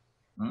world.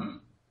 Hmm?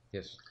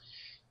 Yes.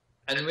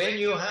 And when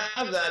you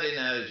have that in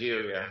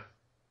Algeria,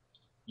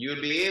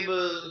 you'll be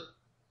able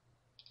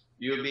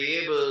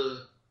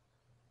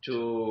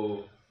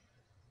to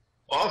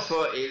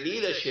offer a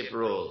leadership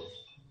role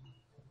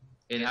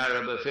in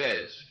Arab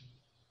affairs.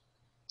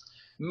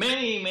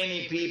 Many,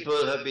 many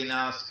people have been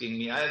asking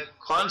me, I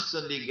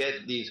constantly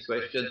get these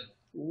questions,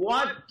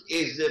 what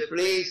is the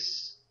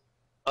place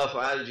of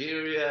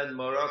Algeria and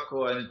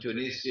Morocco and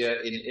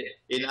Tunisia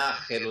in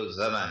Akhir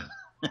Zaman?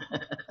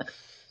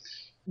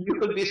 You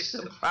will be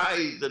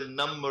surprised the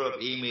number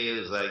of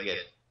emails I get.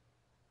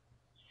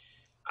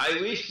 I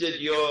wish that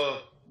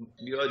your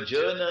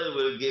journal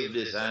will give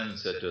this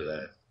answer to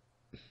them.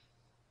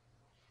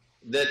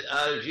 That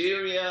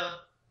Algeria,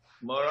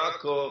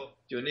 Morocco,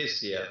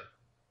 Tunisia,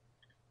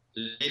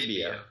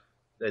 Libya,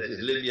 that is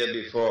Libya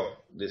before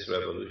this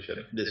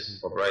revolution,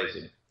 this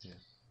uprising,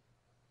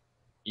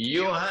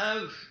 you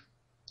have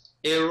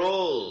a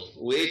role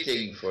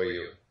waiting for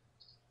you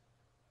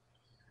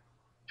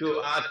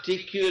to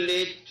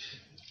articulate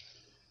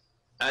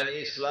an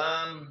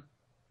Islam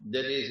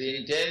that is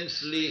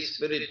intensely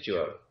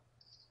spiritual,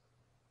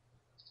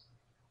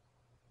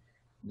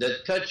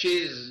 that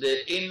touches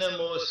the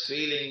innermost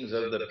feelings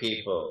of the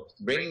people,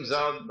 brings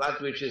out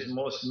that which is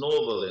most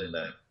noble in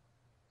them,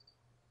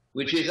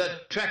 which is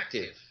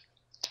attractive.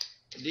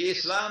 The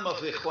Islam of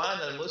Ikhwan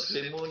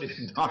al-Muslimun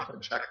is not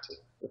attractive.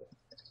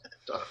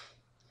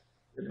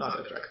 It's not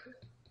attractive.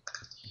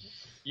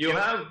 You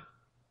have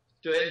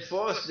to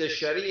enforce the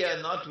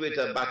Sharia not with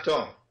a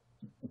baton.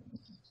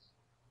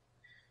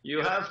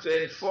 You have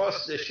to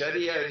enforce the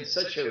Sharia in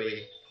such a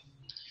way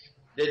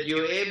that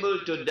you're able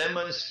to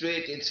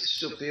demonstrate its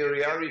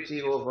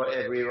superiority over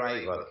every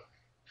rival.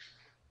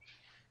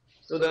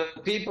 So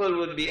that people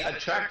would be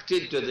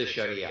attracted to the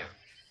Sharia.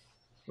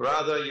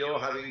 Rather, you're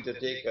having to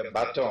take a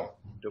baton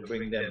to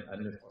bring them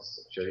and enforce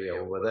the Sharia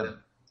over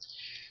them.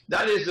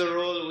 That is the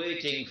role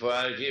waiting for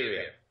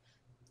Algeria.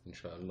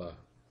 Inshallah.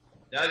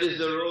 That is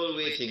the role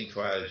waiting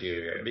for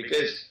Algeria,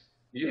 because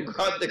you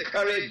got the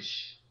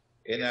courage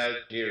in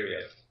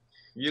Algeria.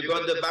 You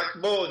got the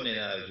backbone in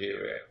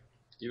Algeria.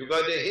 You've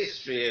got the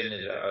history in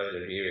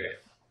Algeria.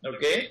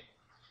 Okay?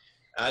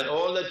 And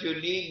all that you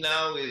need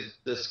now is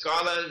the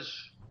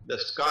scholars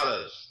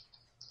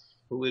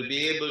who will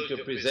be able to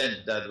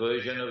present that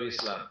version of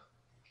Islam,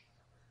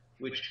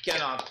 which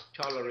cannot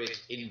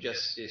tolerate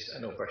injustice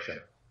and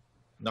oppression.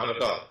 Not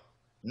at all.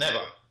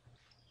 Never.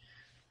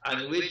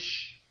 And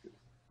which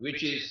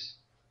sees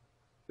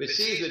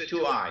with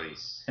two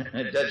eyes.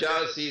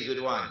 Dajjal sees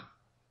with one.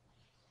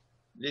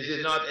 This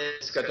is not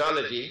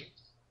eschatology,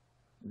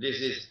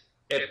 this is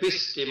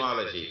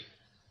epistemology.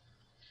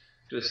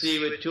 To see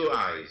with two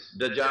eyes.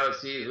 Dajjal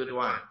sees with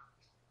one.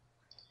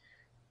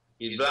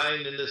 He's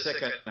blind in the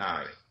second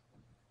eye.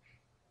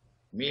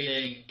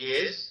 Meaning he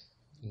is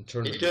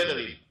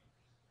eternally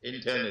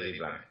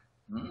blind.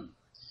 Hmm?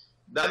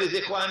 That is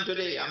Ikhwan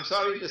today. I'm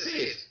sorry to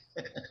say it.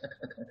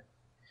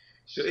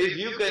 So if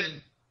you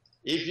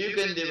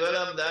can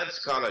develop that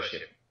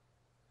scholarship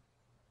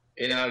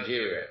in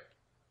Algeria,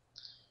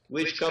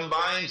 which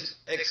combines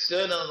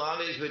external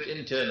knowledge with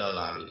internal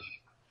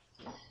knowledge,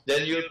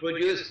 then you'll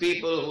produce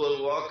people who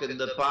will walk in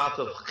the path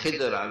of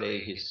Khidr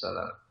alayhi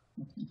salam.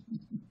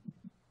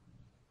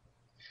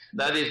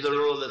 That is the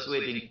role that's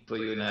waiting for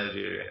you in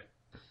Algeria.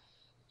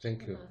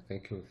 Thank you.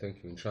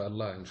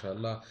 Inshallah,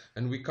 inshallah.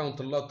 And we count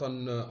a lot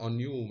on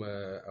you.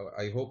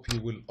 I hope you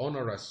will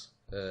honor us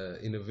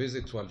in a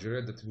visit to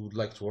Algeria that we would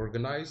like to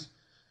organize,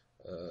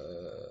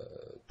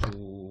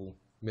 to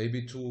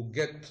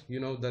get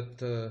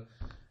that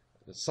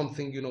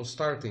something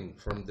starting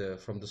from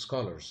the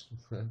scholars.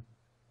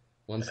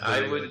 Once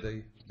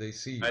they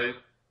see. I'm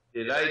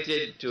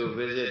delighted to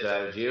visit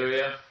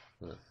Algeria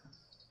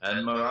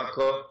and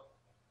Morocco.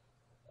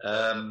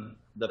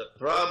 The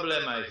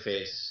problem I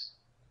face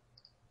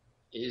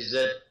is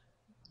that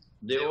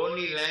the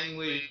only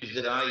language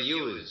that I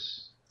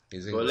use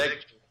for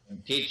lecture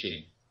and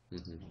teaching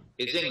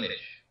is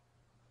English.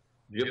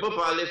 Je peux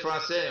parler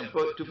français un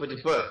peu, tout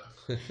petit peu.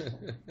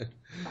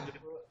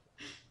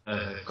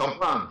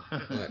 Comprendre.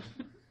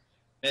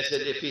 Mais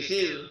c'est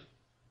difficile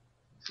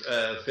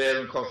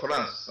faire une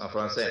conférence en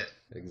français.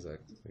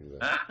 Exactly.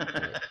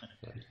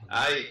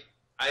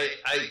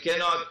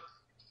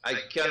 I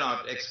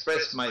cannot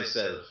express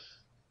myself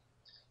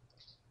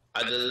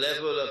at the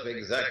level of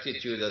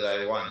exactitude that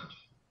I want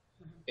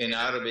in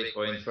Arabic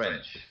or in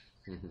French.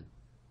 And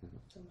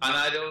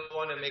I don't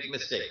want to make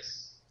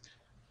mistakes.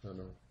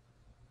 No.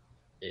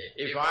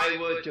 If I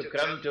were to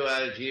come to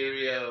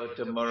Algeria or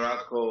to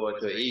Morocco or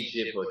to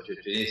Egypt or to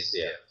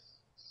Tunisia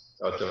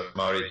or to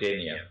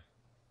Mauritania,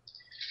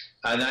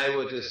 and I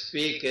were to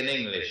speak in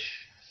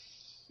English,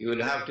 you would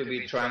have to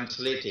be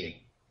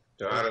translating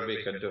to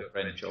Arabic and to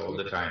French all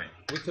the time.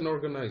 We can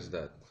organize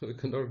that.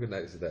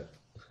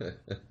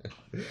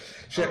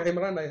 Sheikh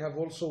Imran, I have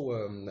also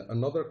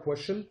another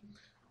question.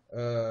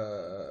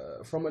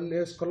 From an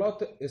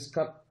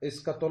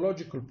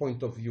eschatological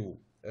point of view,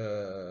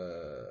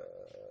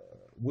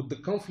 would the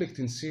conflict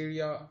in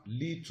Syria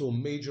lead to a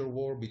major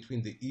war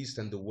between the East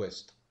and the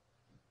West?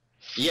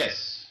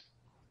 Yes,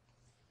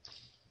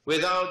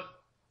 without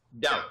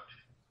doubt.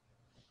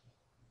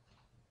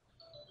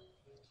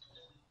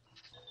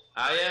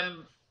 I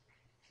am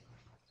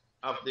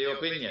of the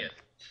opinion.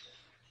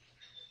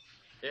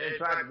 In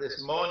fact,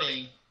 this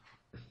morning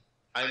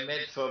I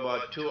met for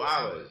about 2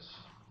 hours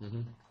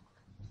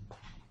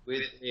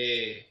with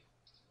a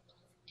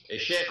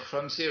sheikh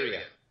from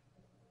Syria,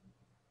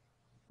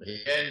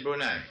 here in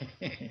Brunei,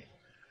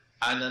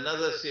 and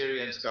another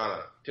Syrian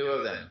scholar, 2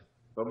 of them,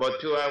 for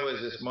about 2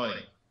 hours this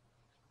morning.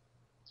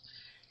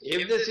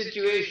 If the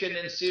situation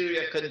in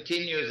Syria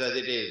continues as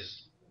it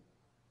is,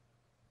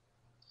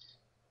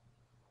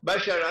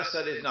 Bashar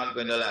Assad is not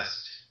going to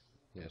last.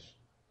 Yes.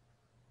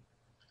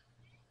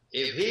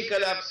 If he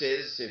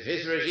collapses, if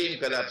his regime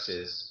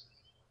collapses,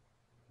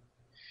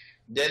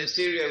 then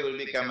Syria will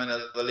become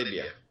another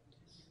Libya.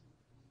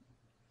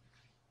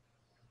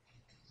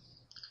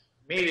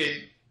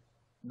 Meaning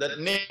that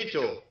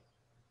NATO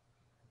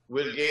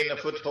will gain a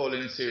foothold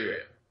in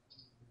Syria.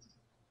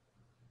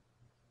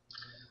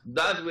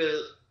 That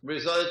will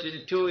result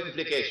in 2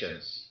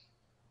 implications.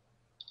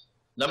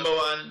 Number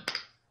 1,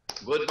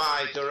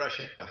 goodbye to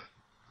Russia.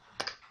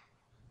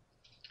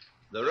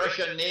 The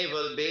Russian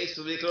naval base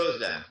will be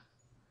closed down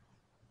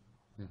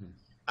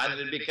and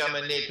will become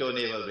a NATO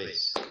naval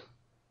base.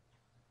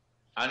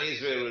 And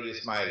Israel will be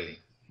smiling.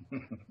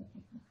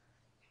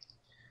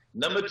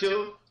 Number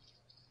 2,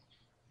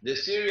 the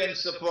Syrian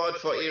support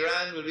for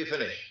Iran will be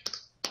finished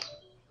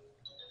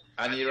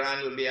and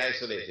Iran will be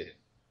isolated.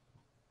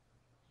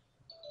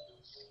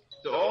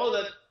 So all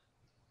that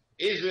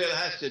Israel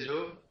has to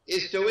do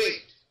is to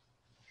wait.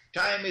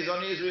 Time is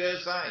on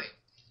Israel's side.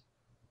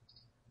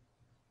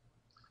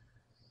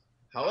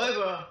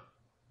 However,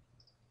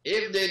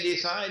 if they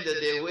decide that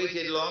they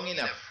waited long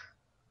enough,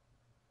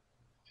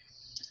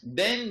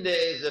 then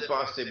there is a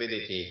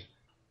possibility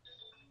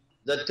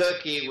that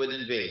Turkey would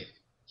invade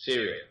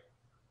Syria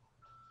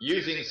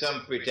using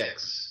some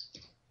pretext.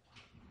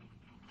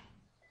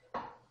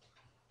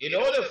 In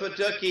order for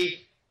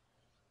Turkey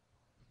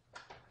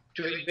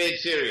to invade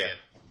Syria,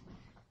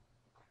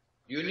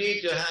 you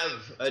need to have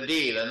a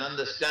deal, an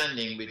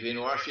understanding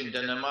between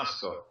Washington and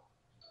Moscow.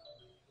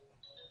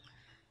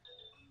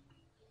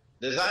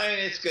 The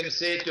Zionists can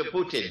say to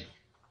Putin,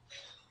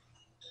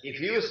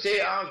 if you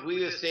stay out, we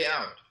will stay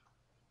out.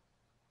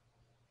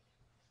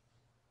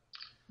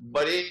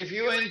 But if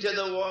you enter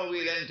the war,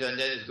 we'll enter, and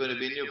then it's going to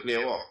be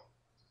nuclear war.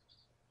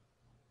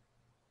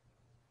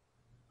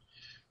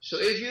 So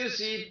if you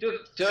see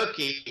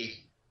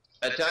Turkey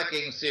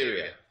attacking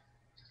Syria,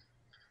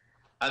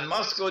 and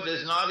Moscow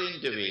does not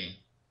intervene,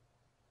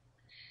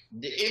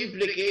 the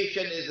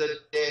implication is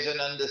that there's an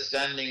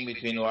understanding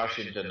between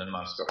Washington and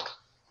Moscow.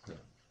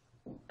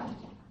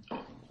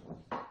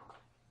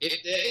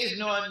 If there is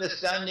no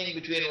understanding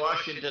between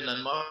Washington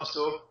and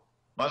Moscow,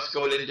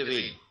 Moscow will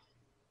intervene.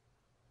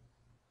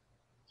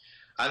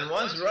 And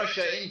once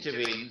Russia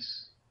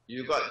intervenes,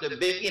 you got the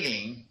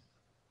beginning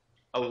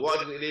of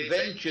what will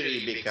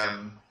eventually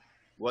become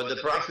what the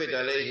Prophet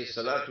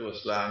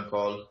ﷺ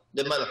called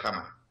the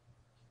Malhama.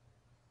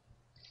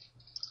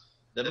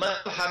 The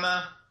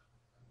Malhama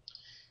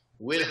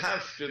will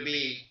have to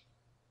be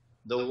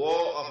the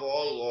war of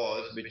all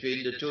wars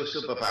between the 2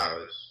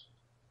 superpowers,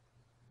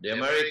 the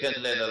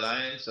American-led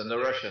alliance and the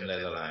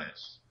Russian-led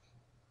alliance.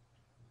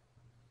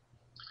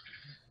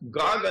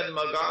 Gog and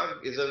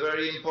Magog is a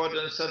very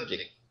important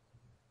subject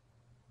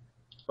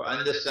for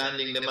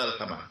understanding the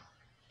Malhama.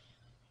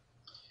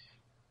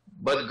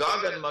 But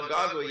Gog and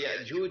Magog or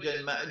Ya'juj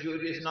and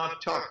Ma'juj is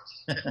not taught.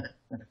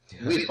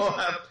 We don't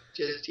have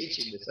just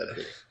teaching the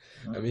subject.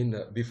 I mean,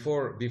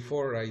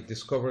 before I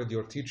discovered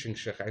your teaching,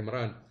 Sheikh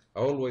Imran, I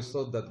always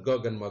thought that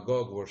Gog and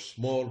Magog were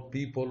small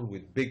people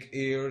with big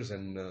ears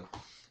and...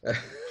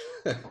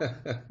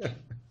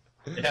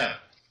 Yeah.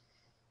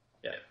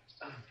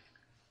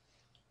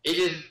 It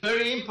is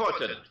very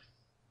important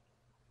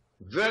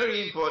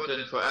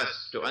for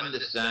us to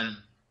understand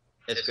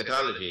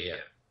eschatology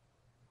here.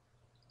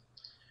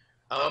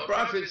 Our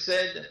Prophet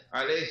said,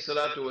 alayhi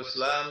salatu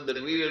wasalam,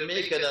 that we will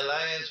make an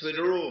alliance with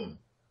Rome.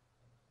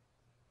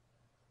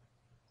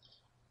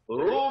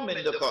 Rome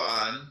in the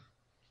Quran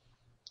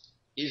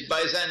is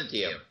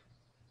Byzantium.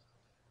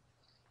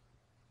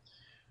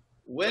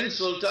 When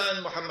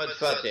Sultan Muhammad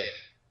Fatih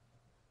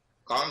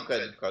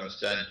conquered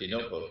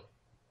Constantinople,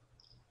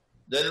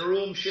 then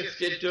Rome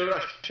shifted to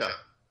Russia,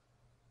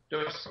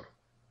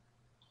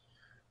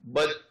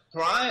 But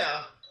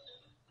prior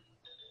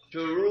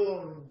to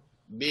Rome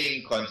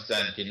being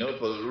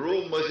Constantinople,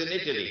 Rome was in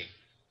Italy.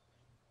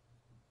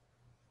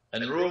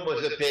 And Rome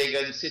was a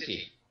pagan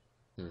city,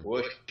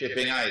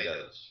 worshipping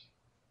idols.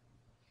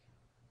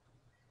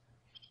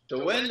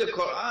 So when the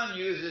Quran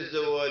uses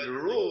the word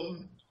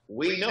Rome,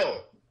 we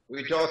know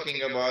we're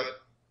talking about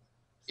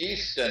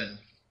Eastern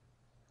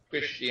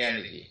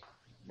Christianity,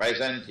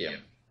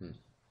 Byzantium.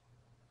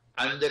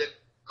 And the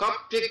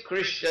Coptic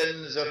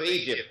Christians of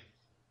Egypt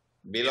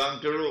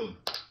belong to Rome.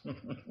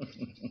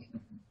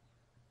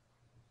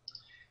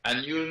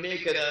 and you'll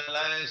make an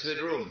alliance with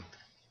Rome.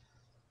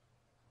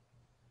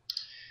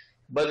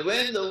 But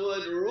when the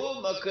word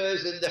Rome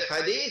occurs in the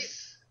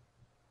Hadith,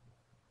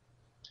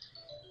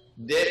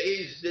 there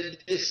is the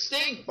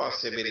distinct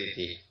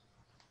possibility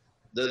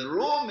that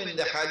Rome in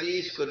the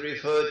Hadith could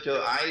refer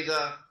to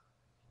either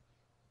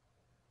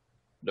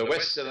the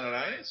Western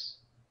Alliance,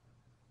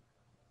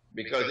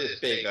 because it's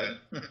pagan,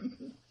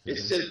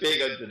 it's still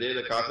pagan today,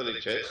 the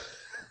Catholic Church,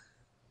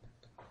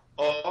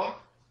 or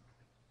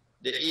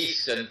the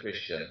Eastern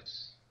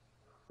Christians,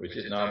 which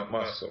is now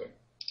Moscow.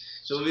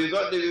 So we've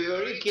got to be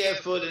very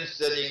careful in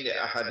studying the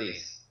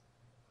Ahadith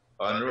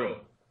on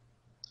Rome.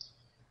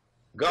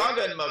 Gog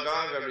and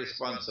Magog are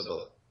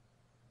responsible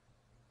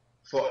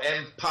for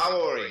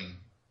empowering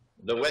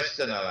the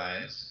Western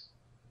Alliance,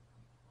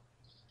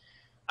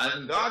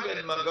 and Gog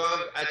and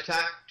Magog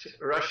attacked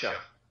Russia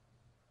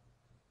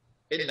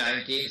in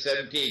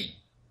 1917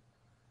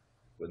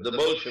 with the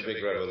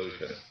Bolshevik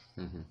Revolution,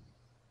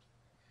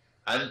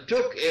 and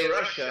took a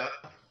Russia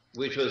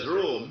which was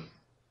Rome,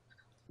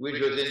 which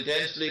was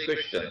intensely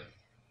Christian,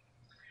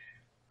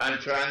 and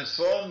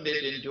transformed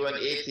it into an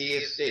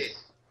atheist state,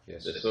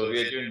 the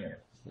Soviet Union.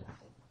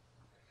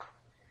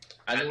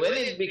 And when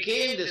it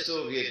became the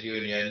Soviet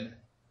Union,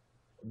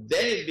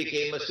 then it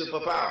became a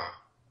superpower.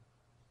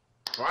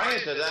 Prior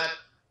to that,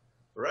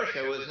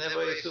 Russia was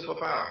never a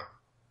superpower.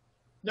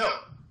 No,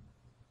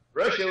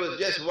 Russia was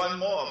just one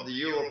more of the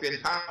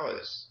European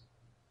powers.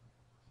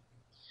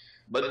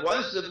 But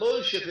once the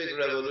Bolshevik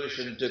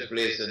Revolution took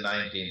place in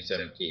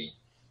 1917,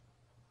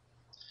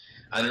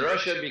 and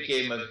Russia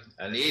became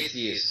an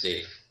atheist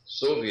state,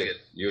 Soviet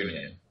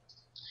Union,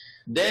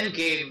 then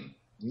came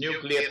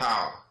nuclear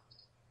power,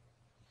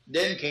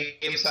 then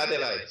came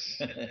satellites,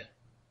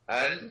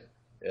 and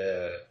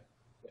air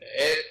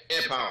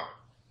power.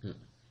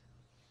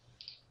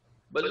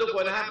 But look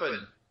what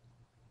happened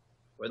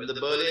when the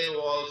Berlin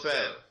Wall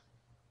fell.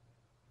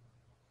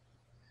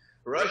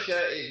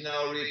 Russia is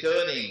now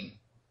returning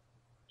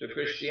to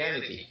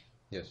Christianity.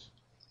 Yes.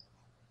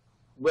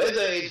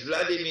 Whether it's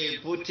Vladimir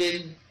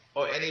Putin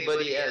or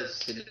anybody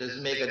else, it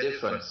doesn't make a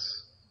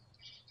difference.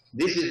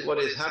 This is what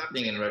is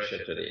happening in Russia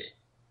today.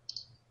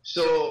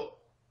 So,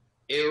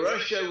 a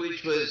Russia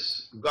which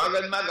was Gog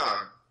and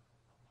Magog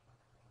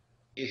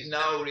is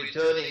now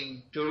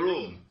returning to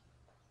Rome.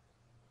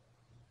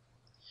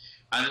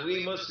 And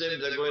we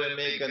Muslims are going to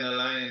make an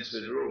alliance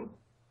with Rome.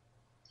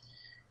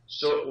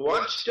 So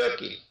watch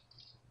Turkey.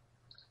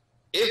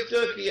 If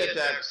Turkey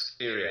attacks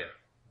Syria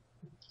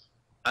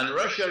and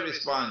Russia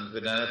responds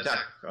with an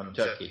attack on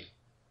Turkey,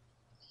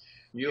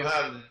 you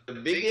have the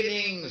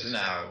beginnings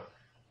now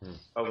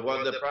of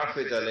what the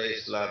Prophet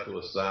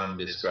ﷺ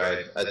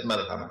described as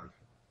malhama.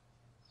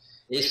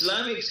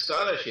 Islamic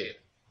scholarship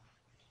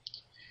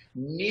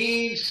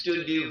needs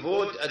to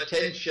devote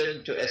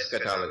attention to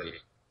eschatology,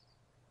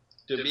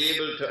 to be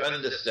able to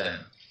understand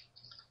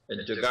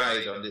and to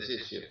guide on this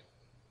issue.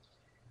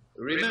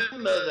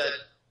 Remember that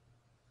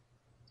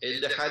in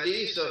the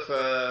hadith of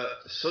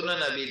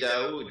Sunan Abi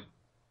Dawood,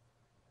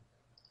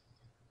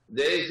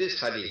 there is this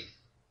hadith.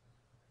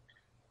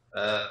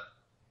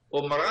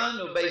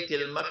 Umran Bayt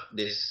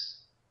al-Maqdis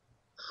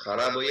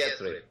Kharabu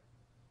Yathrib.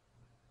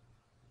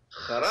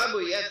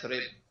 Kharabu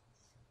Yathrib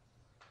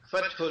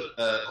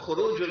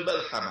Khuruj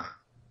al-Malhama.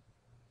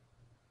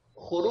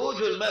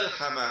 Khuruj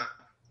al-Malhama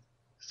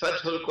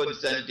Fath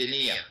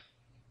al-Constantiniya.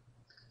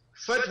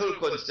 Fath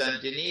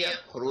al-Constantiniya,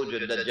 Khuruj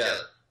al-Dajjal.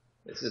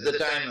 This is the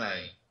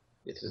timeline.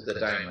 This is the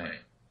timeline.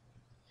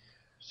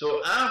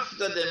 So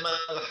after the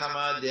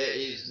Malhama, there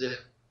is the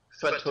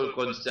Fath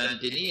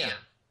al-Constantiniya.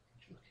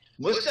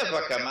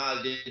 Mustafa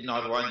Kemal did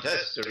not want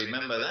us to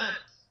remember that.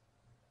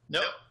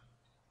 No.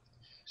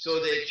 So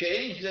they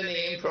changed the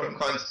name from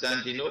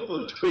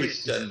Constantinople to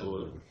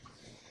Istanbul.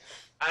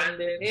 And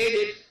they made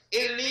it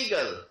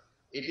illegal.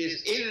 It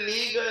is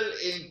illegal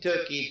in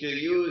Turkey to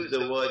use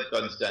the word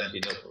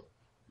Constantinople.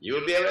 You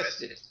will be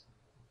arrested.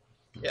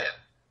 Yeah.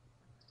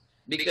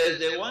 Because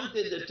they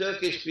wanted the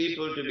Turkish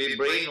people to be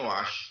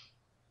brainwashed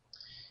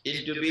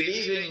into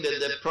believing that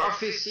the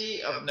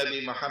prophecy of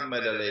Nabi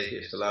Muhammad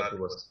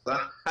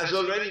has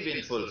already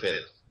been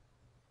fulfilled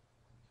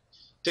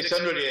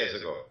 600 years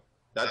ago.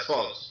 That's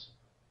false.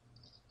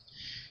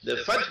 The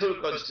Fathul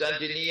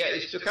Constantiniya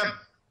is to come.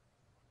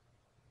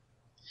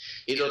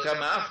 It will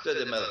come after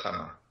the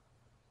Malhama.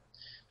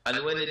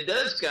 And when it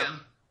does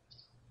come,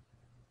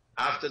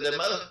 after the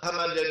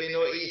Malhama, there will be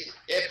no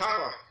air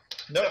power.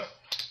 No.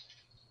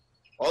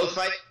 All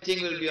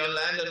fighting will be on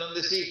land and on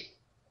the sea.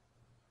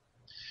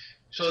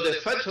 So the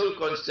Fathul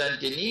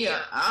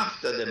Constantiniya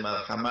after the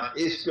Malhama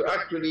is to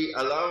actually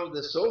allow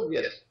the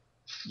Soviet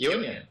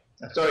Union,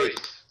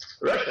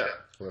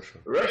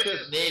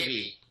 Russia's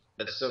navy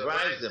that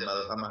survives the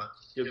Malhama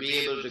to be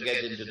able to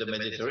get into the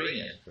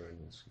Mediterranean.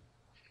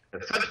 The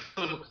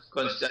Fathul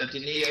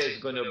Constantiniya is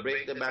going to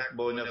break the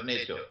backbone of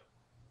NATO.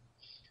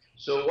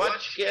 So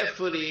watch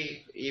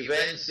carefully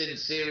events in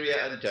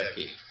Syria and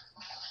Turkey,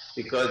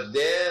 because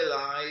there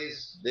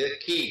lies the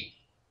key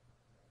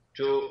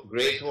to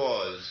great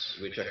wars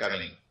which are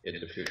coming in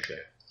the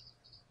future.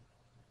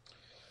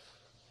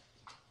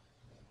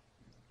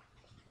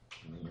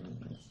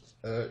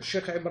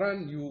 Sheikh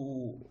Imran, you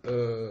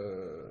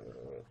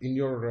in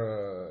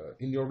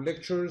your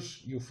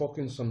lectures you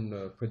focus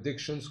on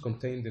predictions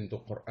contained in the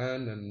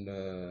Quran and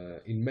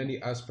in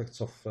many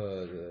aspects of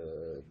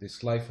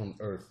this life on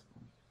earth.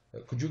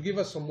 Could you give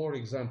us some more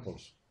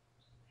examples?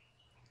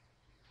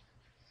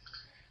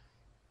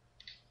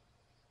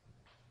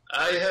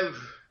 I have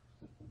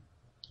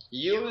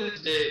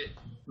used a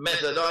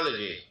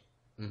methodology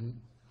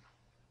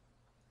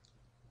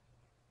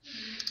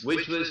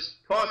which was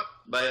taught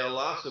by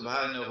Allah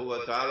subhanahu wa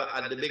ta'ala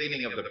at the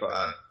beginning of the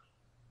Quran.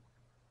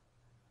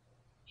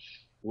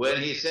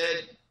 When He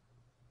said,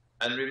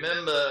 and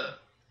remember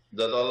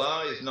that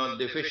Allah is not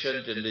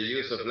deficient in the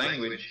use of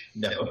language,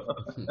 no.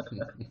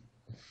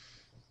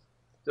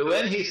 So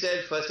when He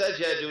said,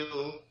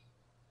 فَسَجَدُوا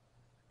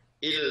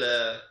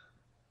إِلَّا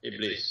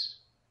Iblis,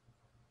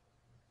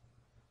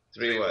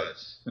 3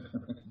 words.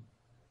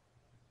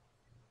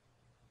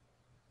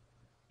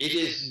 It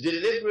is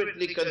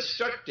deliberately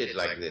constructed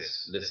like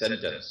this, the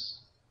sentence.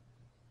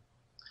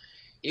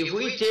 If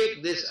we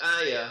take this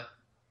ayah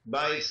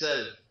by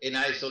itself in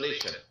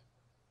isolation,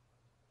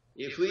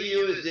 if we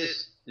use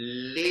this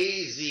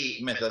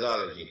lazy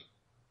methodology,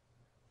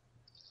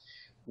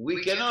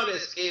 we cannot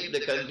escape the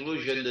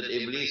conclusion that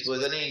Iblis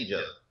was an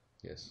angel.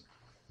 Yes.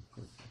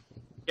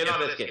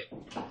 Cannot escape.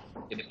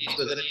 Iblis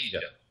was an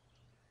angel.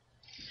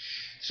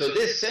 So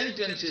this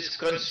sentence is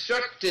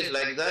constructed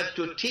like that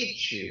to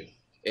teach you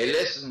a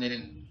lesson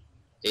in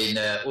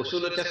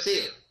usul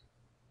al-tafsir.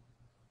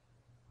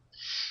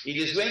 It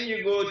is when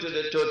you go to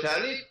the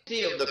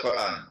totality of the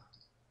Quran,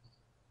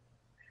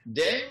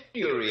 then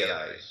you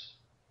realize,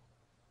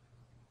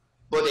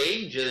 but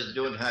angels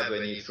don't have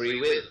any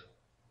free will.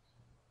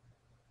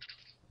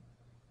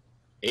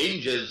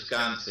 Angels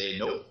can't say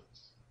no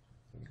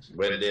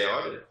when they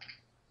order.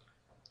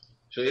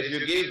 So if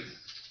you give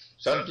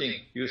something,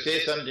 you say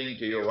something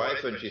to your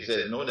wife and she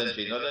says no, then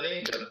she's not an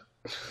angel.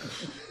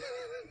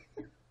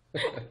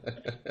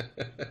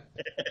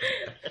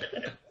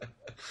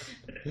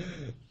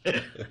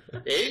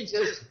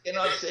 Angels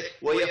cannot say,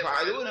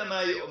 وَيَفْعَلُونَ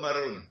مَا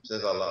يُؤْمَرُونَ,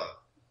 says Allah.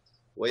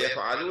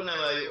 وَيَفْعَلُونَ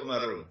مَا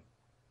يُؤْمَرُونَ.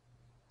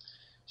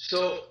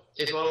 So,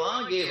 if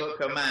Allah gave a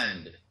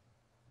command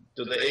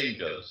to the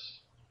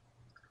angels,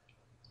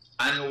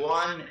 and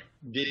one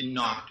did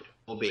not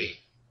obey,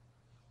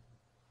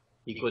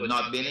 he could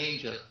not be an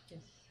angel. Yes.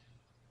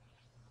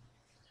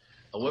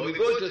 And when we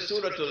go to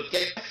Surah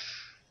Al-Kahf,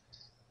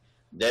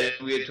 then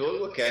we are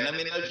told, وَكَانَ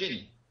مِنَ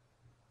الْجِنِّ.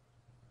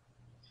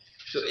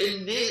 So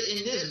in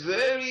this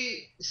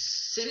very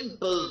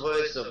simple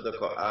verse of the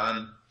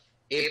Quran,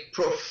 a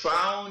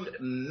profound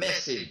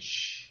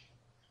message,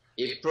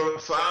 a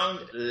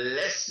profound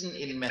lesson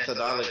in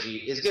methodology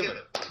is given.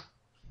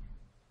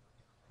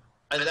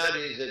 And that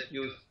is that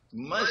you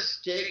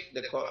must take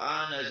the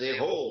Quran as a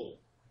whole.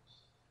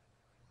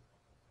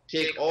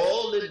 Take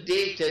all the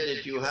data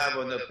that you have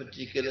on a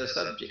particular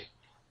subject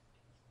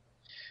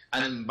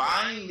and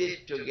bind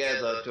it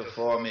together to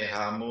form a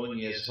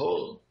harmonious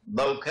whole.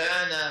 لو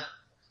كان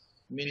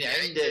من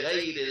عند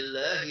غير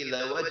الله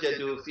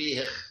لوجدوا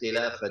فيه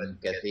اختلافا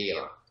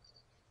كثيرا.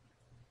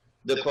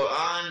 The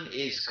Quran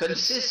is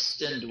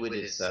consistent with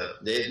itself.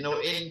 There is no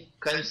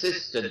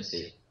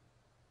inconsistency.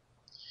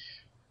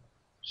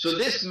 So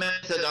this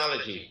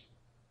methodology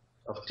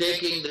of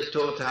taking the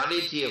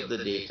totality of the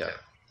data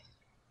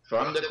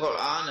from the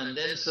Quran and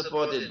then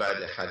supported by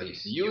the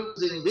Hadith,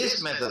 using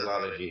this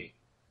methodology,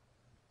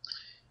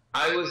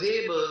 I was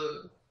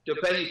able to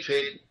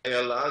penetrate, by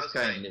Allah's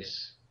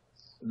kindness,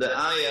 the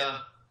ayah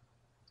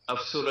of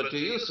Surah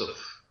Yunus.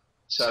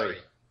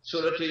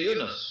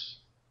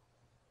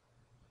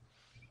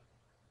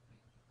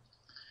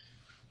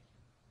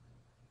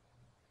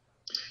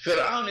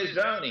 Fir'aun is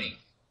drowning.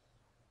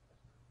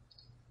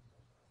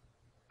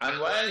 And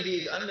while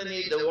he's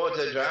underneath the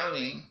water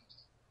drowning,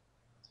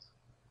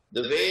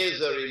 the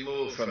veils are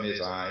removed from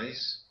his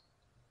eyes.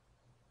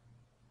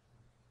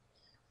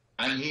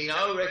 And he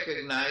now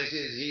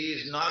recognizes he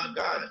is not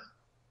God.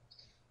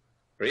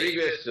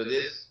 Previous to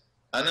this,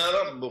 أَنَا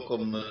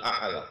رَبُّكُمُ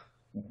الْأَعْلَى.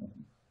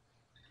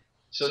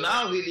 So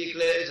now he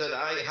declares that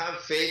I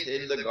have faith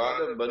in the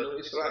God of Banu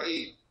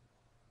Israel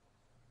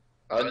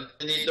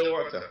underneath the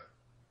water.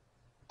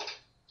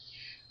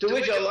 To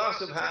which Allah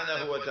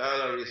subhanahu wa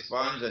ta'ala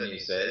responds and He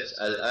says,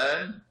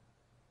 الآن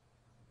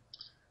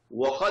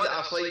وقد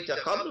عصيت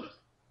قبل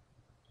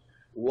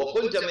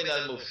وكنت من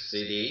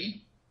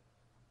المفسدين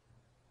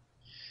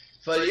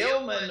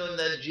فاليوم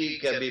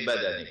ننجيك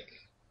ببدنك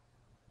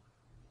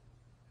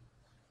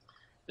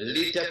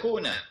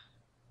لتكون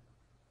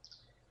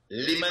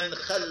لمن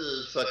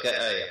خلفك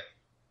آية.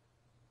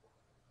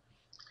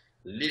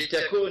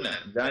 لتكون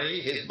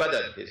يعني his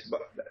badan,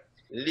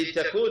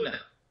 لتكون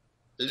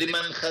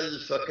لمن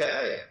خلفك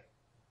آية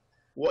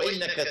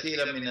وإن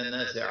كثيرا من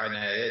الناس عن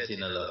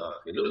آياتنا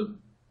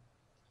لغافلون.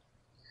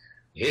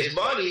 His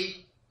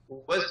body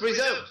was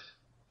preserved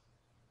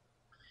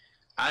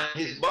And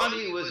his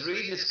body was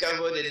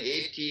rediscovered in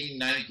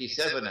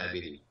 1897, I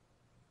believe.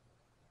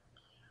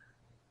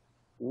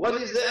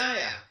 What is the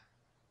ayah?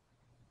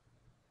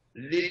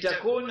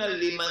 لِتَكُونَ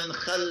لِمَنْ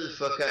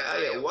خَلْفَكَ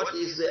ayah. What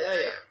is the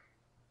ayah?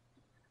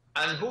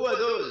 And who are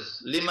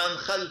those? لِمَنْ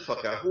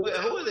خَلْفَكَ. Who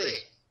are they?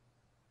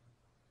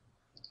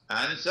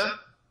 Answer,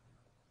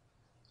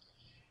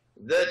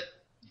 that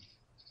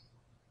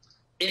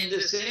in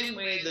the same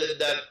way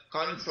that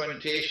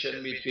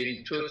confrontation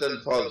between truth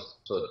and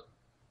falsehood,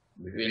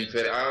 between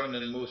Fir'aun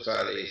and Musa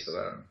alayhi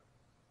salam,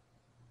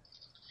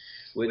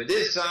 with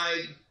this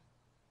side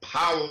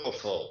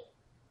powerful,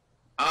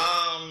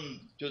 armed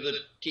to the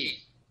teeth,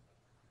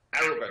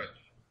 arrogant,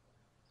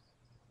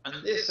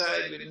 and this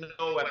side with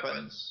no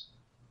weapons,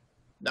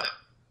 no,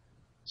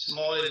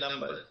 small in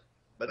number,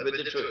 but with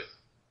the truth.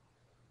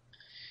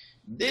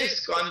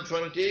 This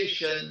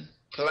confrontation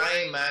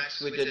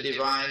climaxed with a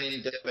divine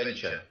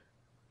intervention.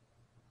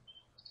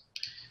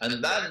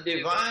 And that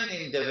divine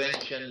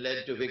intervention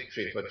led to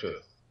victory for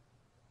truth.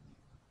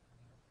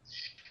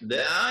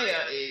 The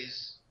ayah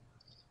is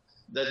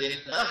that in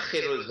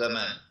Akhirul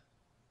Zaman,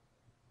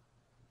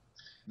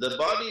 the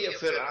body of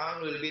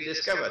Fir'aun will be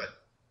discovered.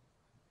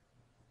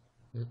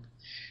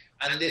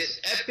 And this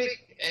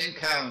epic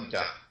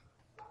encounter,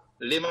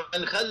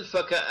 لِمَنْ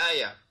خَلْفَكَ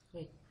ayah,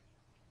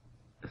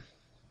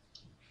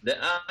 the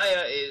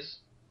ayah is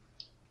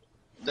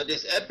that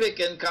this epic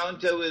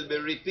encounter will be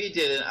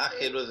repeated in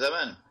Akhirul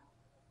Zaman.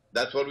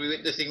 That's what we're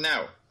witnessing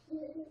now.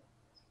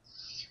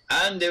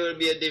 And there will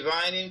be a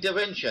divine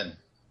intervention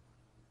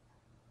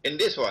in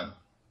this one,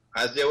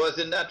 as there was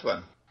in that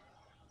one.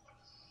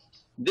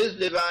 This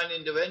divine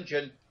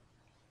intervention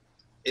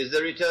is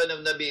the return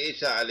of Nabi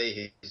Isa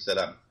alayhi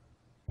salam.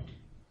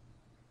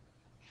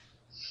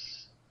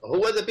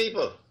 Who are the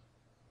people?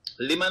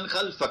 Liman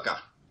khalfaka.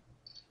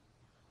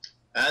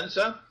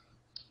 Answer,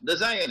 the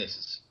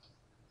Zionists.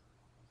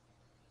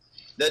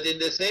 That in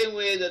the same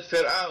way that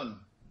Fir'aun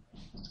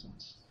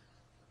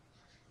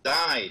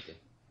died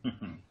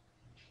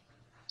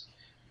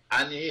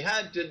and he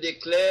had to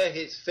declare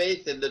his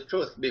faith in the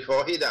truth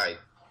before he died,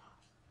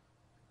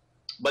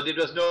 but it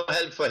was no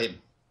help for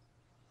him.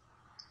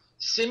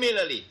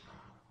 Similarly,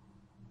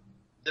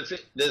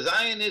 the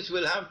Zionists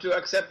will have to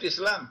accept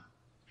Islam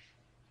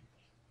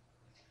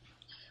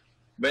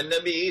when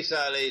Nabi Isa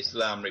alayhi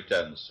salam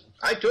returns.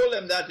 I told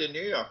them that in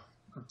New York.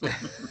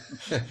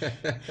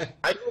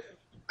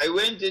 I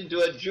went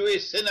into a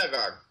Jewish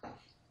synagogue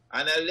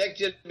and I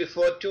lectured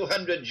before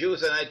 200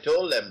 Jews and I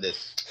told them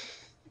this.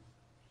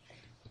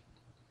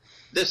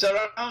 They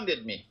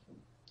surrounded me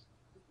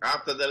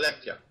after the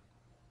lecture,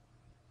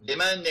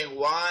 demanding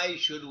why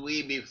should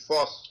we be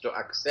forced to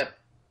accept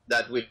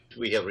that which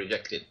we have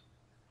rejected.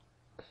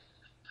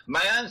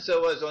 My answer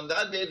was, on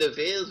that day the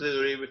veils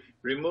will be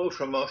removed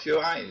from off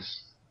your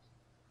eyes.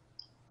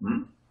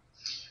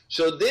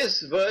 So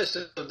this verse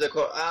of the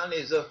Quran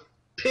is of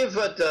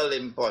pivotal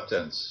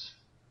importance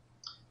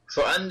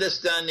for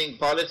understanding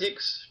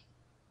politics,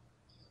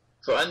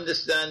 for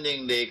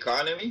understanding the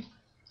economy,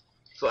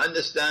 for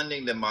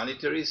understanding the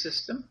monetary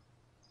system.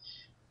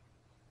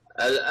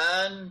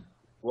 الآن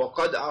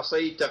وقد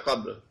عصيت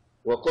قبل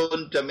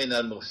وكنت من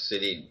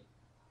المفسدين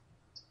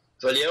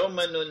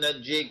فاليوم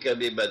ننجيك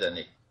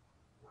ببدنك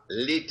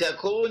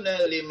لتكون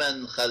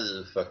لمن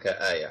خلفك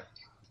آية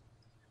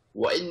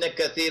وإن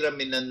كثيرا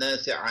من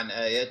الناس عن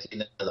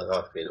آياتنا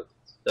الغافلون.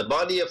 The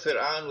body of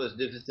Fir'aun was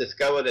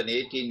discovered in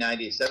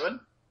 1897.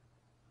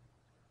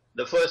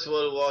 The First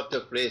World War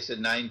took place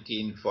in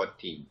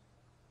 1914.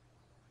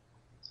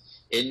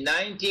 In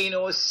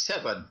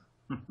 1907,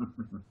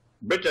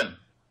 Britain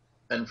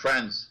and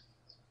France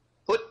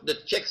put the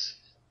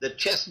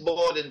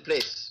chessboard in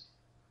place.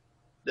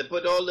 They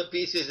put all the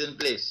pieces in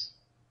place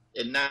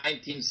in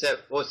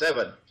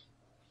 1907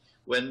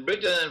 when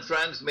Britain and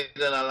France made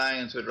an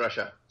alliance with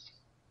Russia.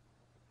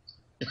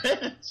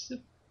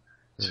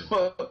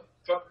 So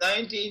from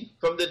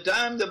the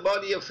time the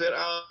body of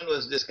Fir'aun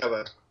was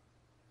discovered,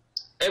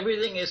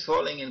 everything is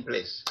falling in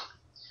place.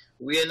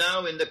 We are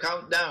now in the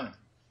countdown.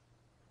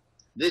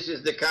 This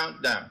is the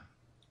countdown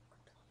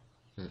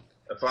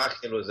of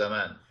Akhirul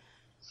Zaman.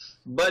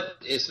 But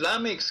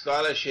Islamic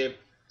scholarship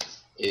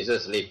is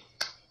asleep.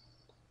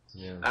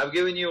 Yeah. I've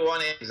given you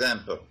one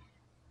example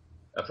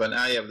of an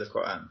ayah of the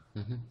Quran.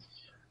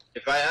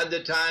 If I had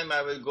the time,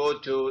 I will go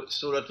to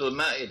Surah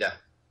Al-Ma'idah.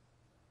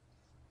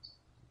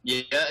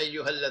 يَا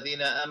أَيُّهَا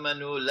الَّذِينَ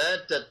آمَنُوا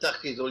لَا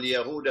تَتَّخِذُوا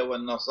الْيَهُودَ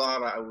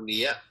وَالنَّصَارَى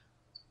أَوْلِيَاءَ.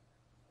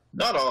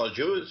 Not all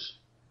Jews.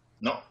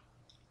 No.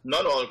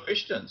 Not all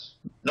Christians.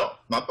 No,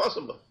 not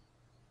possible.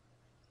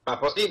 Pas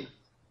possible.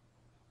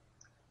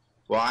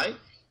 Why?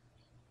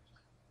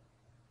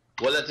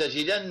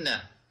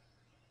 وَلَتَجِدَنَّ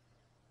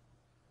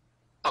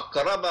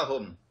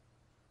أَقْرَبَهُمْ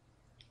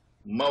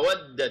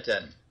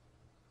مَوَدَّةً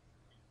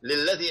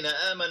لِلَّذِينَ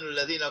آمَنُوا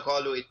الَّذِينَ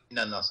قَالُوا إِنَّ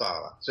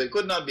النَّصَارَى. So it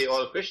could not be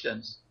all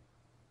Christians.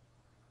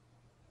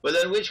 Well,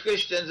 then which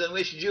Christians and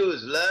which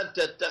Jews? لَا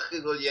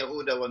تَتَّخِذُوا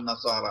الْيَهُودَ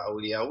وَالنَّصَارَى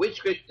أَوْلِيَاءَ.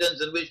 Which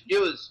Christians and which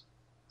Jews?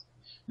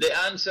 The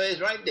answer is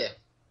right there.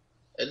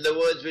 in the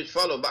words which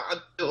follow.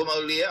 بَعْضُهُمْ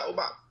أَوْلِيَاءُ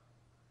بَعْضٍ.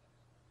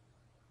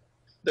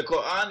 The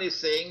Quran is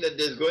saying that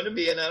there's going to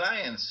be an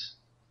alliance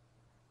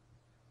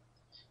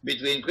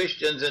between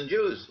Christians and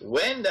Jews.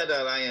 When that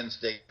alliance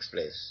takes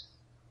place,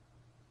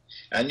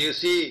 and you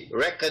see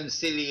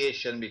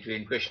reconciliation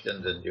between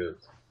Christians and Jews,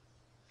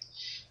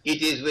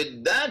 it is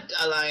with that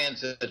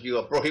alliance that you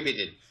are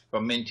prohibited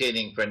from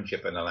maintaining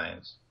friendship and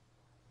alliance.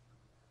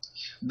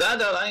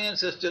 That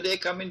alliance has today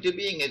come into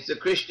being. It's the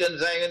Christian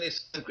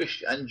Zionist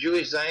and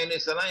Jewish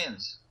Zionist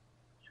alliance,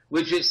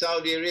 which with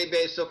Saudi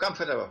Arabia is so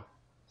comfortable,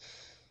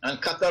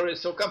 and Qatar is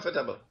so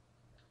comfortable.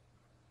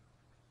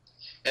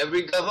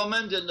 Every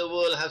government in the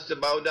world has to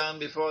bow down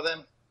before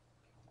them.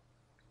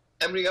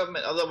 Every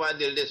government, otherwise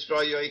they'll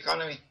destroy your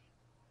economy.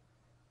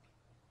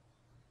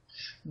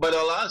 But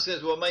Allah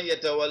says, وَمَنْ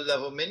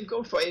يَتَوَلَّهُ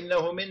مِنْكُمْ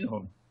فَإِنَّهُ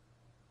مِنْهُمْ.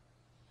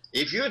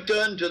 If you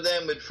turn to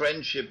them with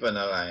friendship and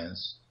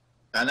alliance,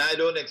 and I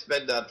don't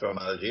expect that from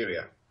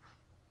Algeria,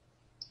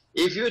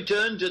 if you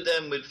turn to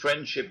them with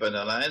friendship and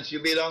alliance,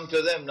 you belong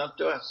to them, not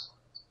to us.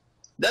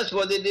 That's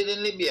what they did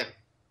in Libya,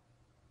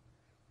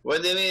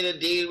 when they made a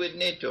deal with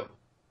NATO.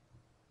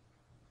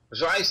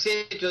 So I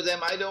say to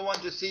them, I don't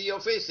want to see your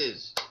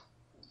faces.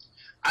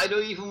 I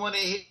don't even want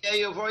to hear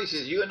your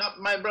voices. You are not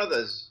my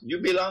brothers. You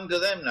belong to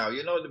them now.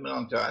 You know they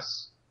belong to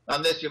us,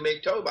 unless you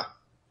make tawbah.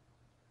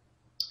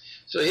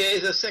 So here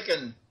is a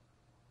second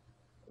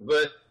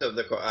verse of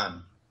the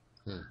Quran.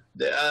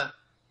 There are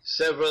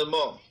several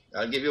more.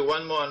 I'll give you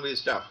one more and we'll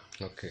stop.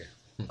 Okay.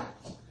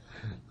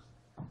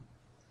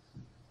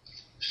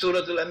 Surah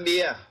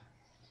Al-Anbiya.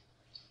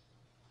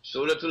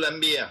 Surah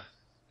Al-Anbiya.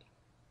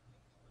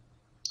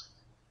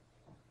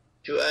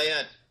 2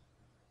 ayat.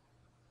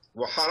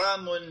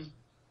 وَحَرَامٌ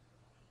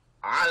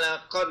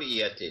عَلَى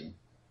قَرْيَةٍ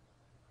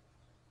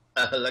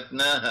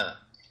أَهْلَكْنَاهَا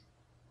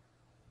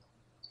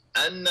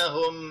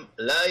أَنَّهُمْ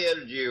لَا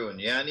يَرْجِعُونَ.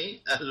 يعني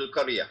أهل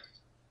القرية.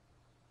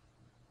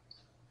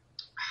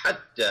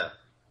 حتى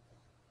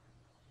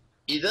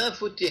إذا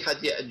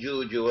فتحت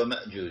يأجوج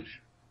ومأجوج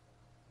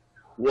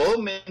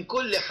وهم من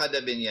كل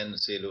حدب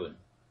ينسلون.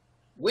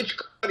 Which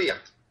قرية?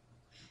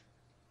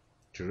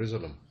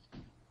 Jerusalem.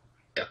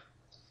 Yeah.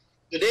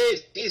 Today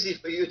it's easy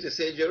for you to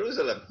say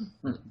Jerusalem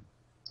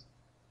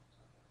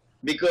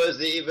because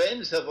the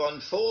events have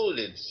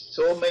unfolded.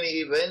 So many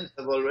events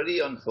have already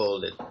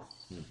unfolded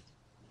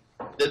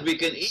that we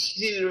can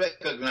easily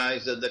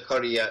recognize that the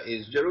Qaryah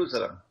is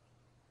Jerusalem.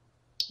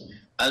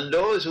 And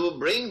those who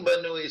bring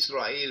Banu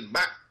Israel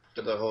back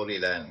to the Holy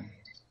Land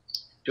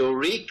to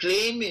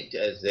reclaim it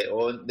as their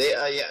own, they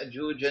are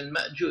Ya'juj and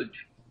Ma'juj.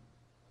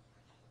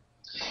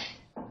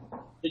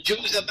 The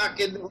Jews are back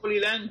in the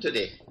Holy Land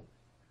today.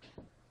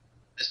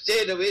 The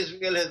state of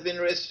Israel has been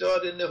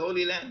restored in the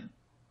Holy Land.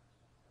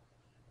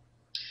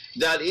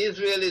 That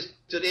Israel is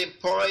today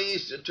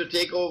poised to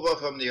take over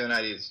from the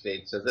United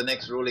States as the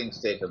next ruling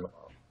state in the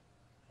world.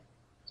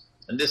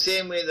 In the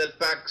same way that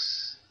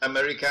Pax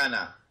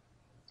Americana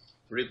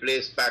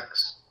replaced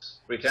Pax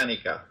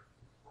Britannica,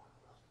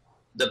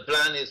 the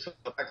plan is for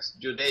Pax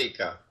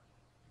Judaica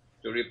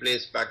to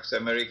replace Pax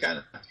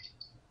Americana.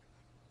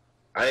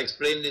 I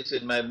explained this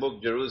in my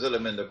book,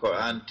 Jerusalem in the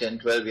Quran,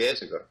 10-12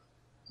 years ago.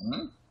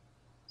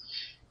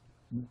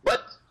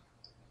 But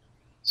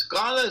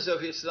scholars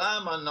of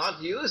Islam are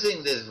not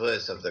using this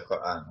verse of the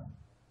Quran.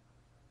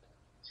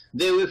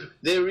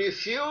 They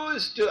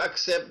refuse to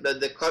accept that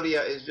the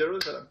Qaryah is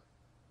Jerusalem.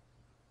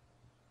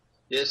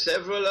 There are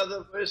several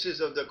other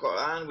verses of the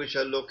Quran which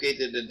are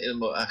located in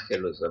Ilmu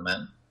Akhir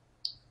Zaman,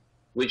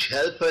 which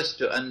help us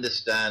to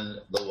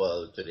understand the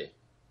world today.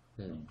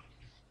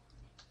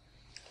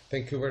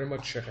 Thank you very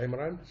much, Sheikh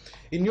Imran.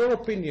 In your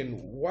opinion,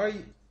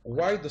 why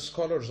the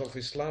scholars of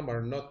Islam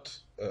are not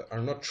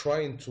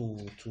trying to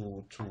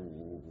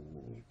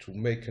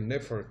make an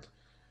effort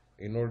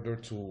in order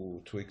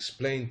to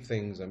explain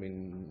things? I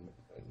mean,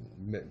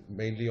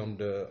 mainly on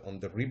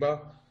the riba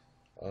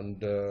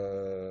and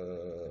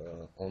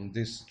on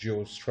these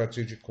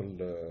geostrategical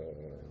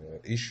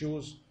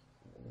issues.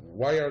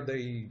 Why are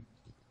they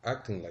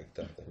acting like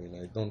that? I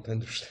mean, I don't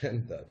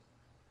understand that.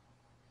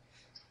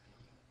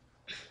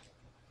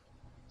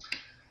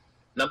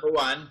 Number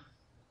one,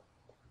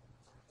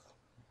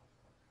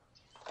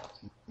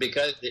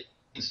 because the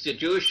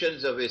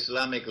institutions of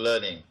Islamic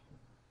learning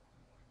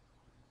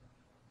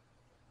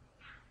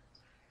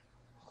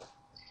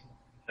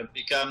have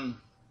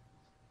become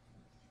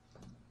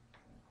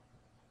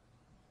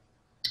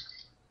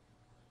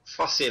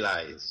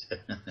fossilized.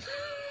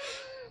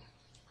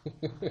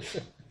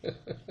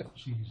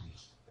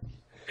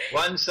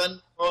 One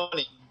Sunday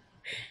morning,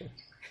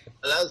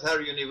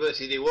 Al-Azhar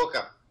University woke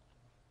up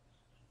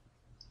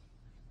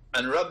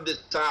and rubbed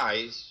its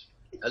eyes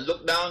and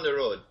looked down the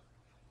road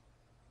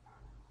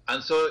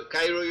and saw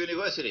Cairo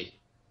University.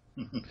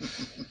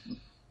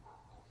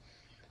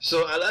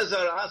 So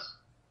Al-Azhar asked,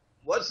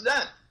 what's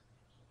that?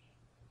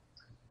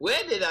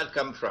 Where did that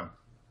come from?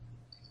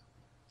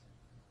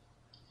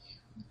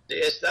 The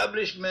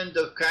establishment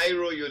of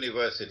Cairo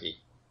University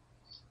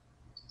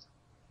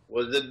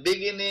was the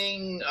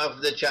beginning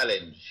of the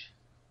challenge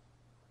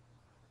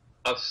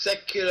of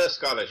secular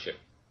scholarship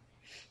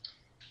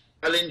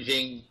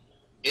challenging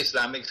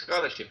Islamic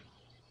scholarship.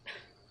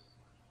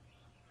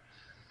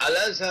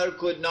 Al-Azhar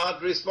could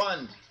not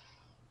respond.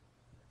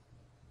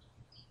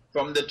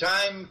 From the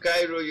time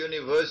Cairo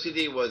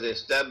University was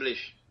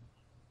established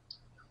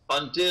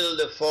until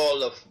the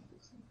fall of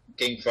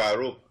King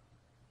Farouk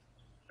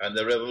and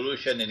the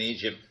revolution in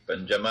Egypt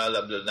when Jamal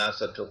Abdel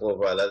Nasser took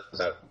over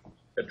Al-Azhar,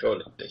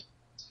 controlling it,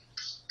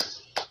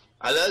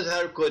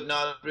 Al-Azhar could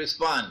not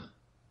respond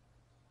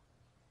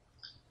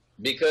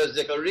because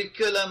the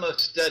curriculum of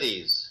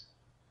studies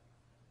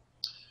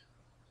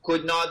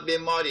could not be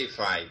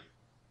modified.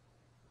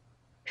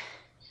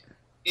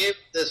 Give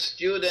the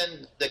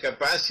student the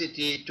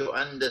capacity to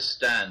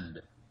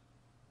understand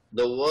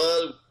the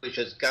world which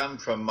has come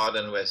from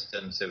modern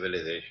Western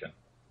civilization.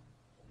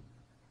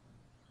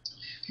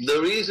 The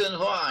reason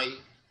why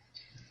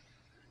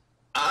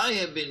I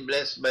have been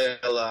blessed by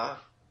Allah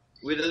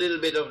with a little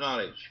bit of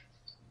knowledge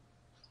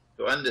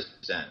to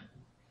understand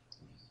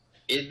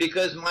is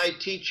because my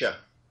teacher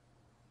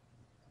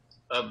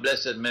of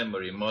blessed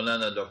memory,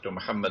 Maulana Dr.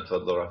 Muhammad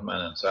Fadlur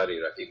Rahman Ansari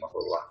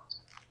Rahimahullah,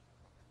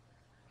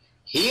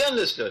 he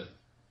understood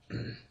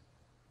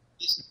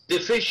this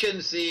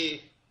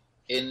deficiency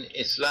in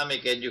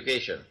Islamic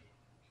education,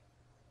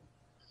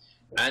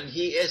 and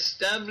he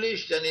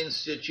established an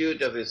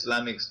Institute of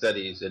Islamic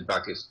Studies in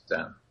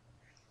Pakistan,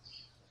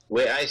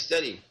 where I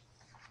studied.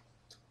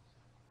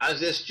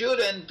 As a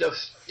student of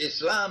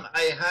Islam,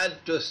 I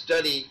had to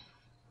study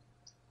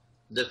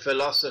the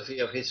philosophy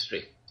of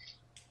history.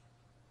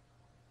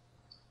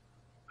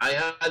 I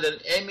had an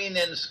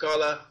eminent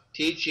scholar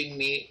teaching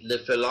me the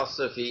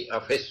philosophy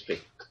of history.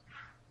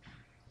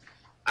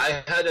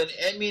 I had an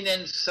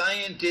eminent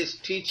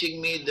scientist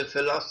teaching me the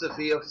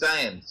philosophy of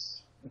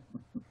science.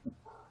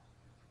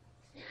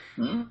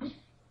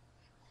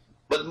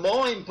 But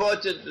more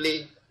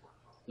importantly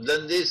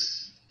than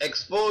this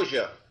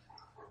exposure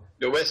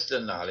to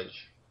Western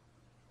knowledge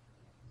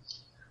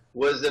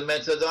was the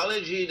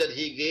methodology that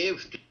he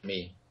gave to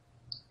me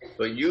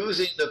for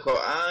using the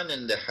Quran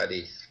and the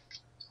Hadith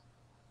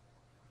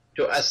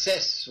to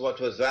assess what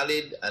was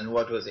valid and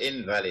what was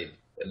invalid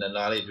in the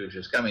knowledge which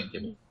was coming to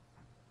me.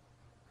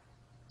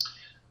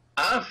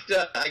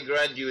 After I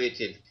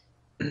graduated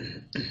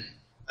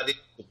at the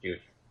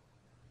institute,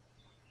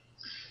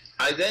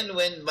 I then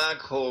went back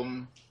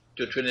home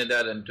to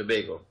Trinidad and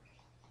Tobago,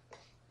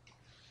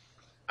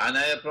 and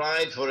I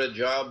applied for a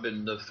job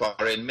in the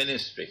foreign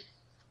ministry.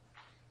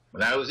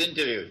 When I was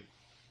interviewed,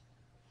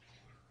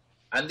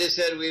 and they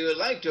said, "We would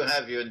like to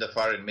have you in the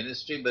foreign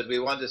ministry, but we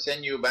want to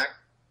send you back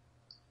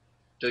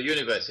to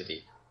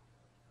university."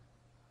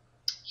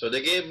 So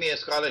they gave me a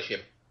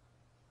scholarship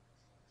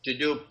to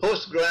do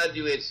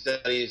postgraduate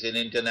studies in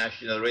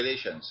international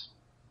relations.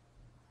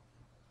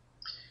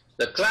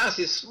 The class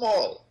is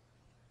small.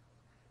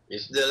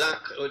 It's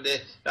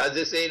as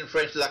they say in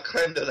French, la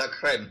crème de la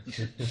crème.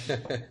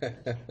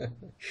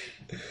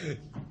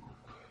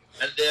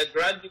 And they are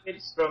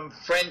graduates from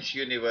French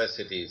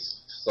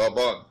universities,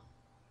 Sorbonne,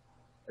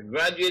 a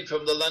graduate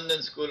from the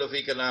London School of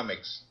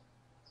Economics,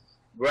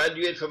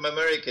 graduate from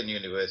American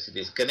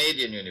universities,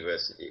 Canadian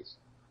universities.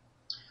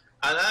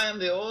 And I am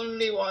the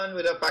only one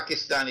with a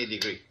Pakistani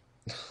degree.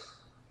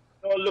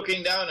 They're all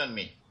looking down on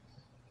me.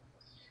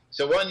 It's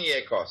a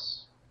one-year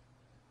course.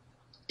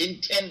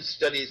 Intense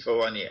studies for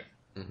 1 year.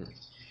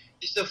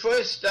 It's the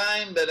first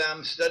time that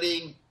I'm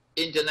studying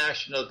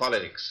international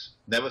politics.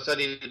 Never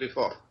studied it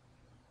before.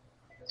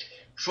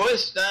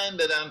 First time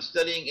that I'm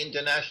studying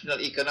international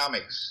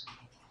economics.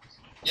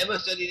 Never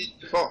studied it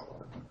before.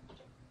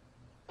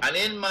 And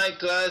in my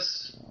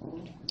class,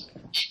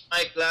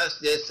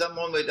 there's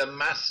someone with a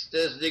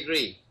master's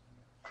degree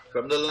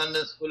from the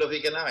London School of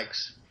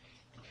Economics.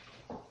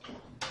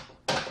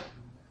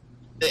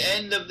 At the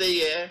end of the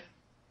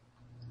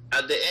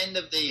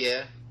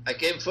year, I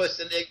came first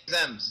in the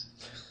exams.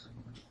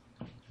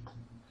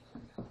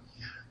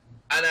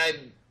 And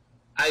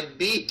I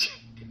beat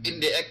in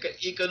the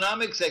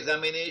economics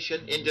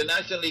examination,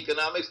 international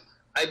economics,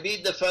 I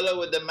beat the fellow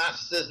with the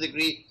master's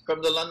degree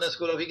from the London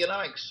School of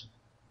Economics.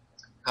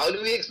 How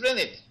do we explain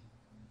it?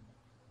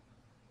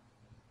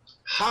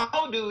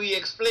 How do we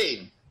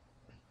explain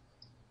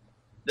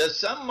that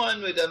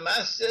someone with a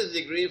master's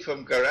degree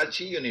from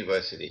Karachi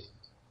University,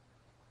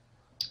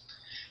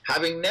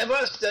 having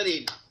never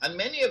studied, and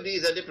many of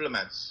these are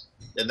diplomats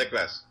in the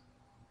class,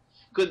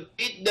 could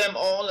beat them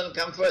all and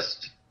come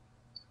first?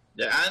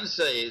 The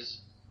answer is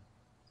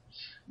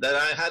that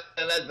I had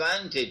an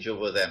advantage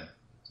over them.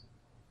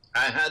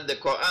 I had the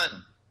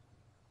Quran.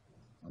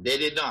 They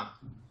did not.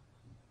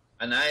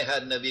 And I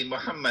had Nabi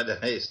Muhammad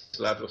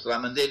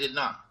and they did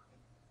not.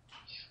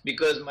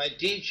 Because my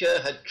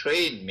teacher had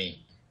trained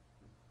me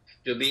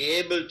to be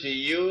able to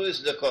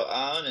use the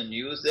Quran and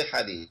use the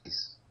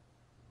Hadith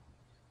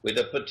with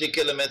a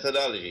particular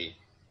methodology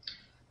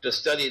to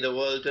study the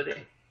world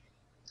today.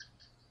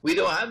 We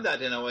don't have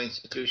that in our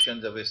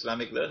institutions of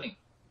Islamic learning.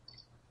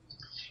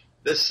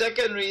 The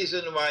second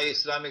reason why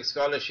Islamic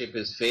scholarship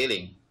is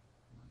failing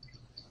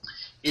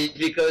It's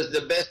because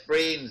the best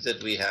brains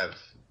that we have,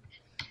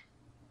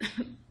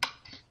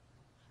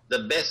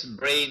 the best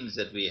brains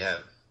that we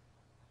have,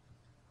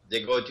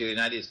 they go to the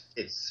United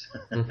States,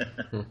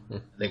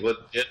 they go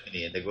to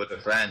Germany, and they go to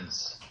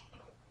France.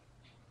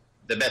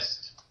 The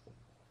best.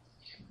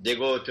 They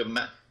go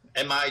to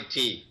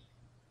MIT,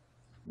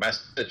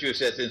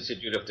 Massachusetts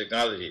Institute of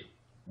Technology.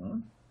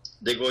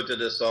 They go to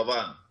the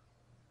Sorbonne.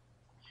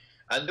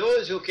 And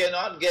those who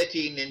cannot get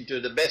into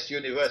the best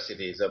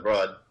universities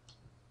abroad,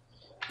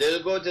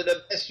 they'll go to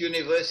the best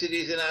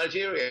universities in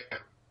Algeria.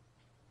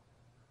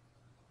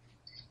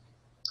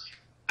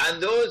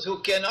 And those who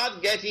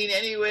cannot get in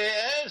anywhere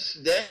else,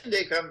 then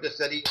they come to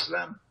study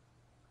Islam.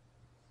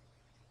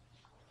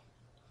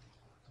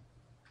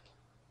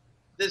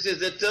 This is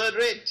the third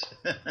rate.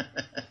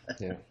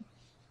 Yeah.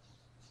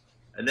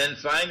 And then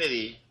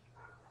finally,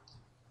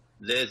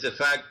 there's the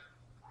fact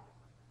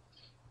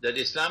that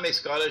Islamic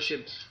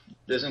scholarship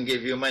doesn't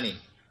give you money.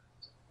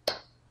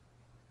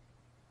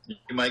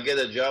 You might get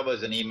a job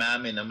as an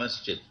imam in a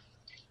masjid.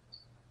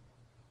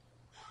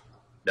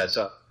 That's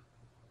all.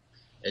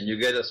 And you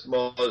get a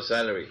small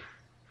salary.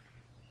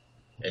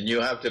 And you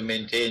have to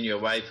maintain your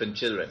wife and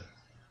children.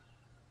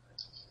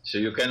 So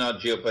you cannot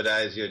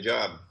jeopardize your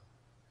job.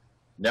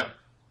 No.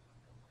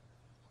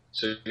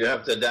 So you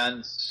have to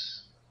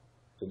dance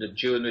to the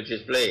tune which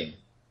is playing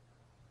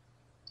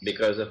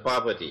because of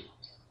poverty.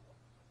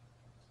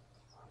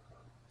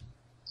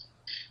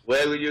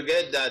 Where will you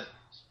get that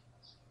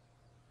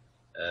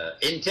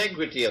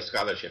integrity of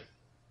scholarship?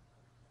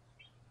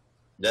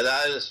 That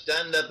I'll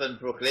stand up and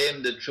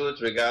proclaim the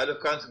truth regard of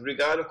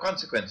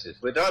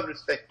consequences, without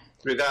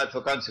regard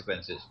for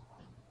consequences.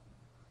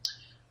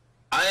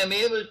 I am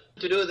able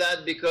to do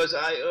that because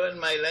I earn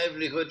my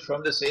livelihood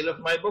from the sale of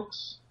my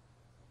books.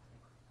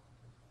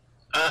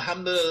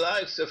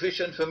 Alhamdulillah, it's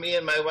sufficient for me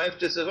and my wife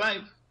to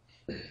survive.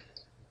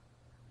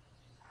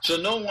 So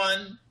no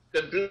one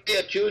can play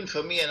a tune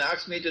for me and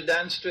ask me to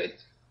dance to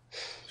it.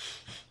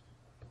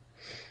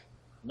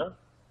 No.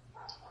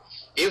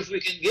 If we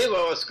can give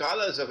our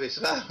scholars of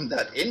Islam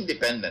that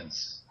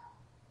independence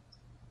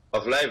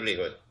of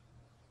livelihood,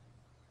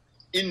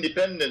 then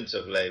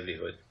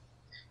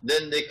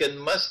they can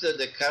muster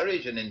the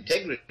courage and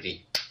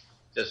integrity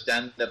to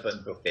stand up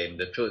and proclaim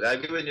the truth.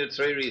 I've given you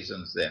 3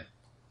 reasons there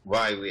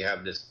why we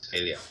have this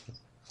failure.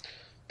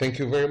 Thank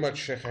you very much,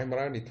 Sheikh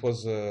Imran. It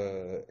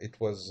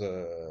was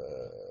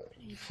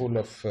full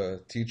of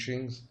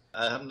teachings.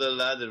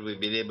 Alhamdulillah that we've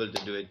been able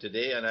to do it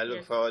today, and I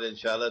look forward,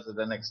 inshallah, to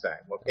the next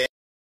time. Okay.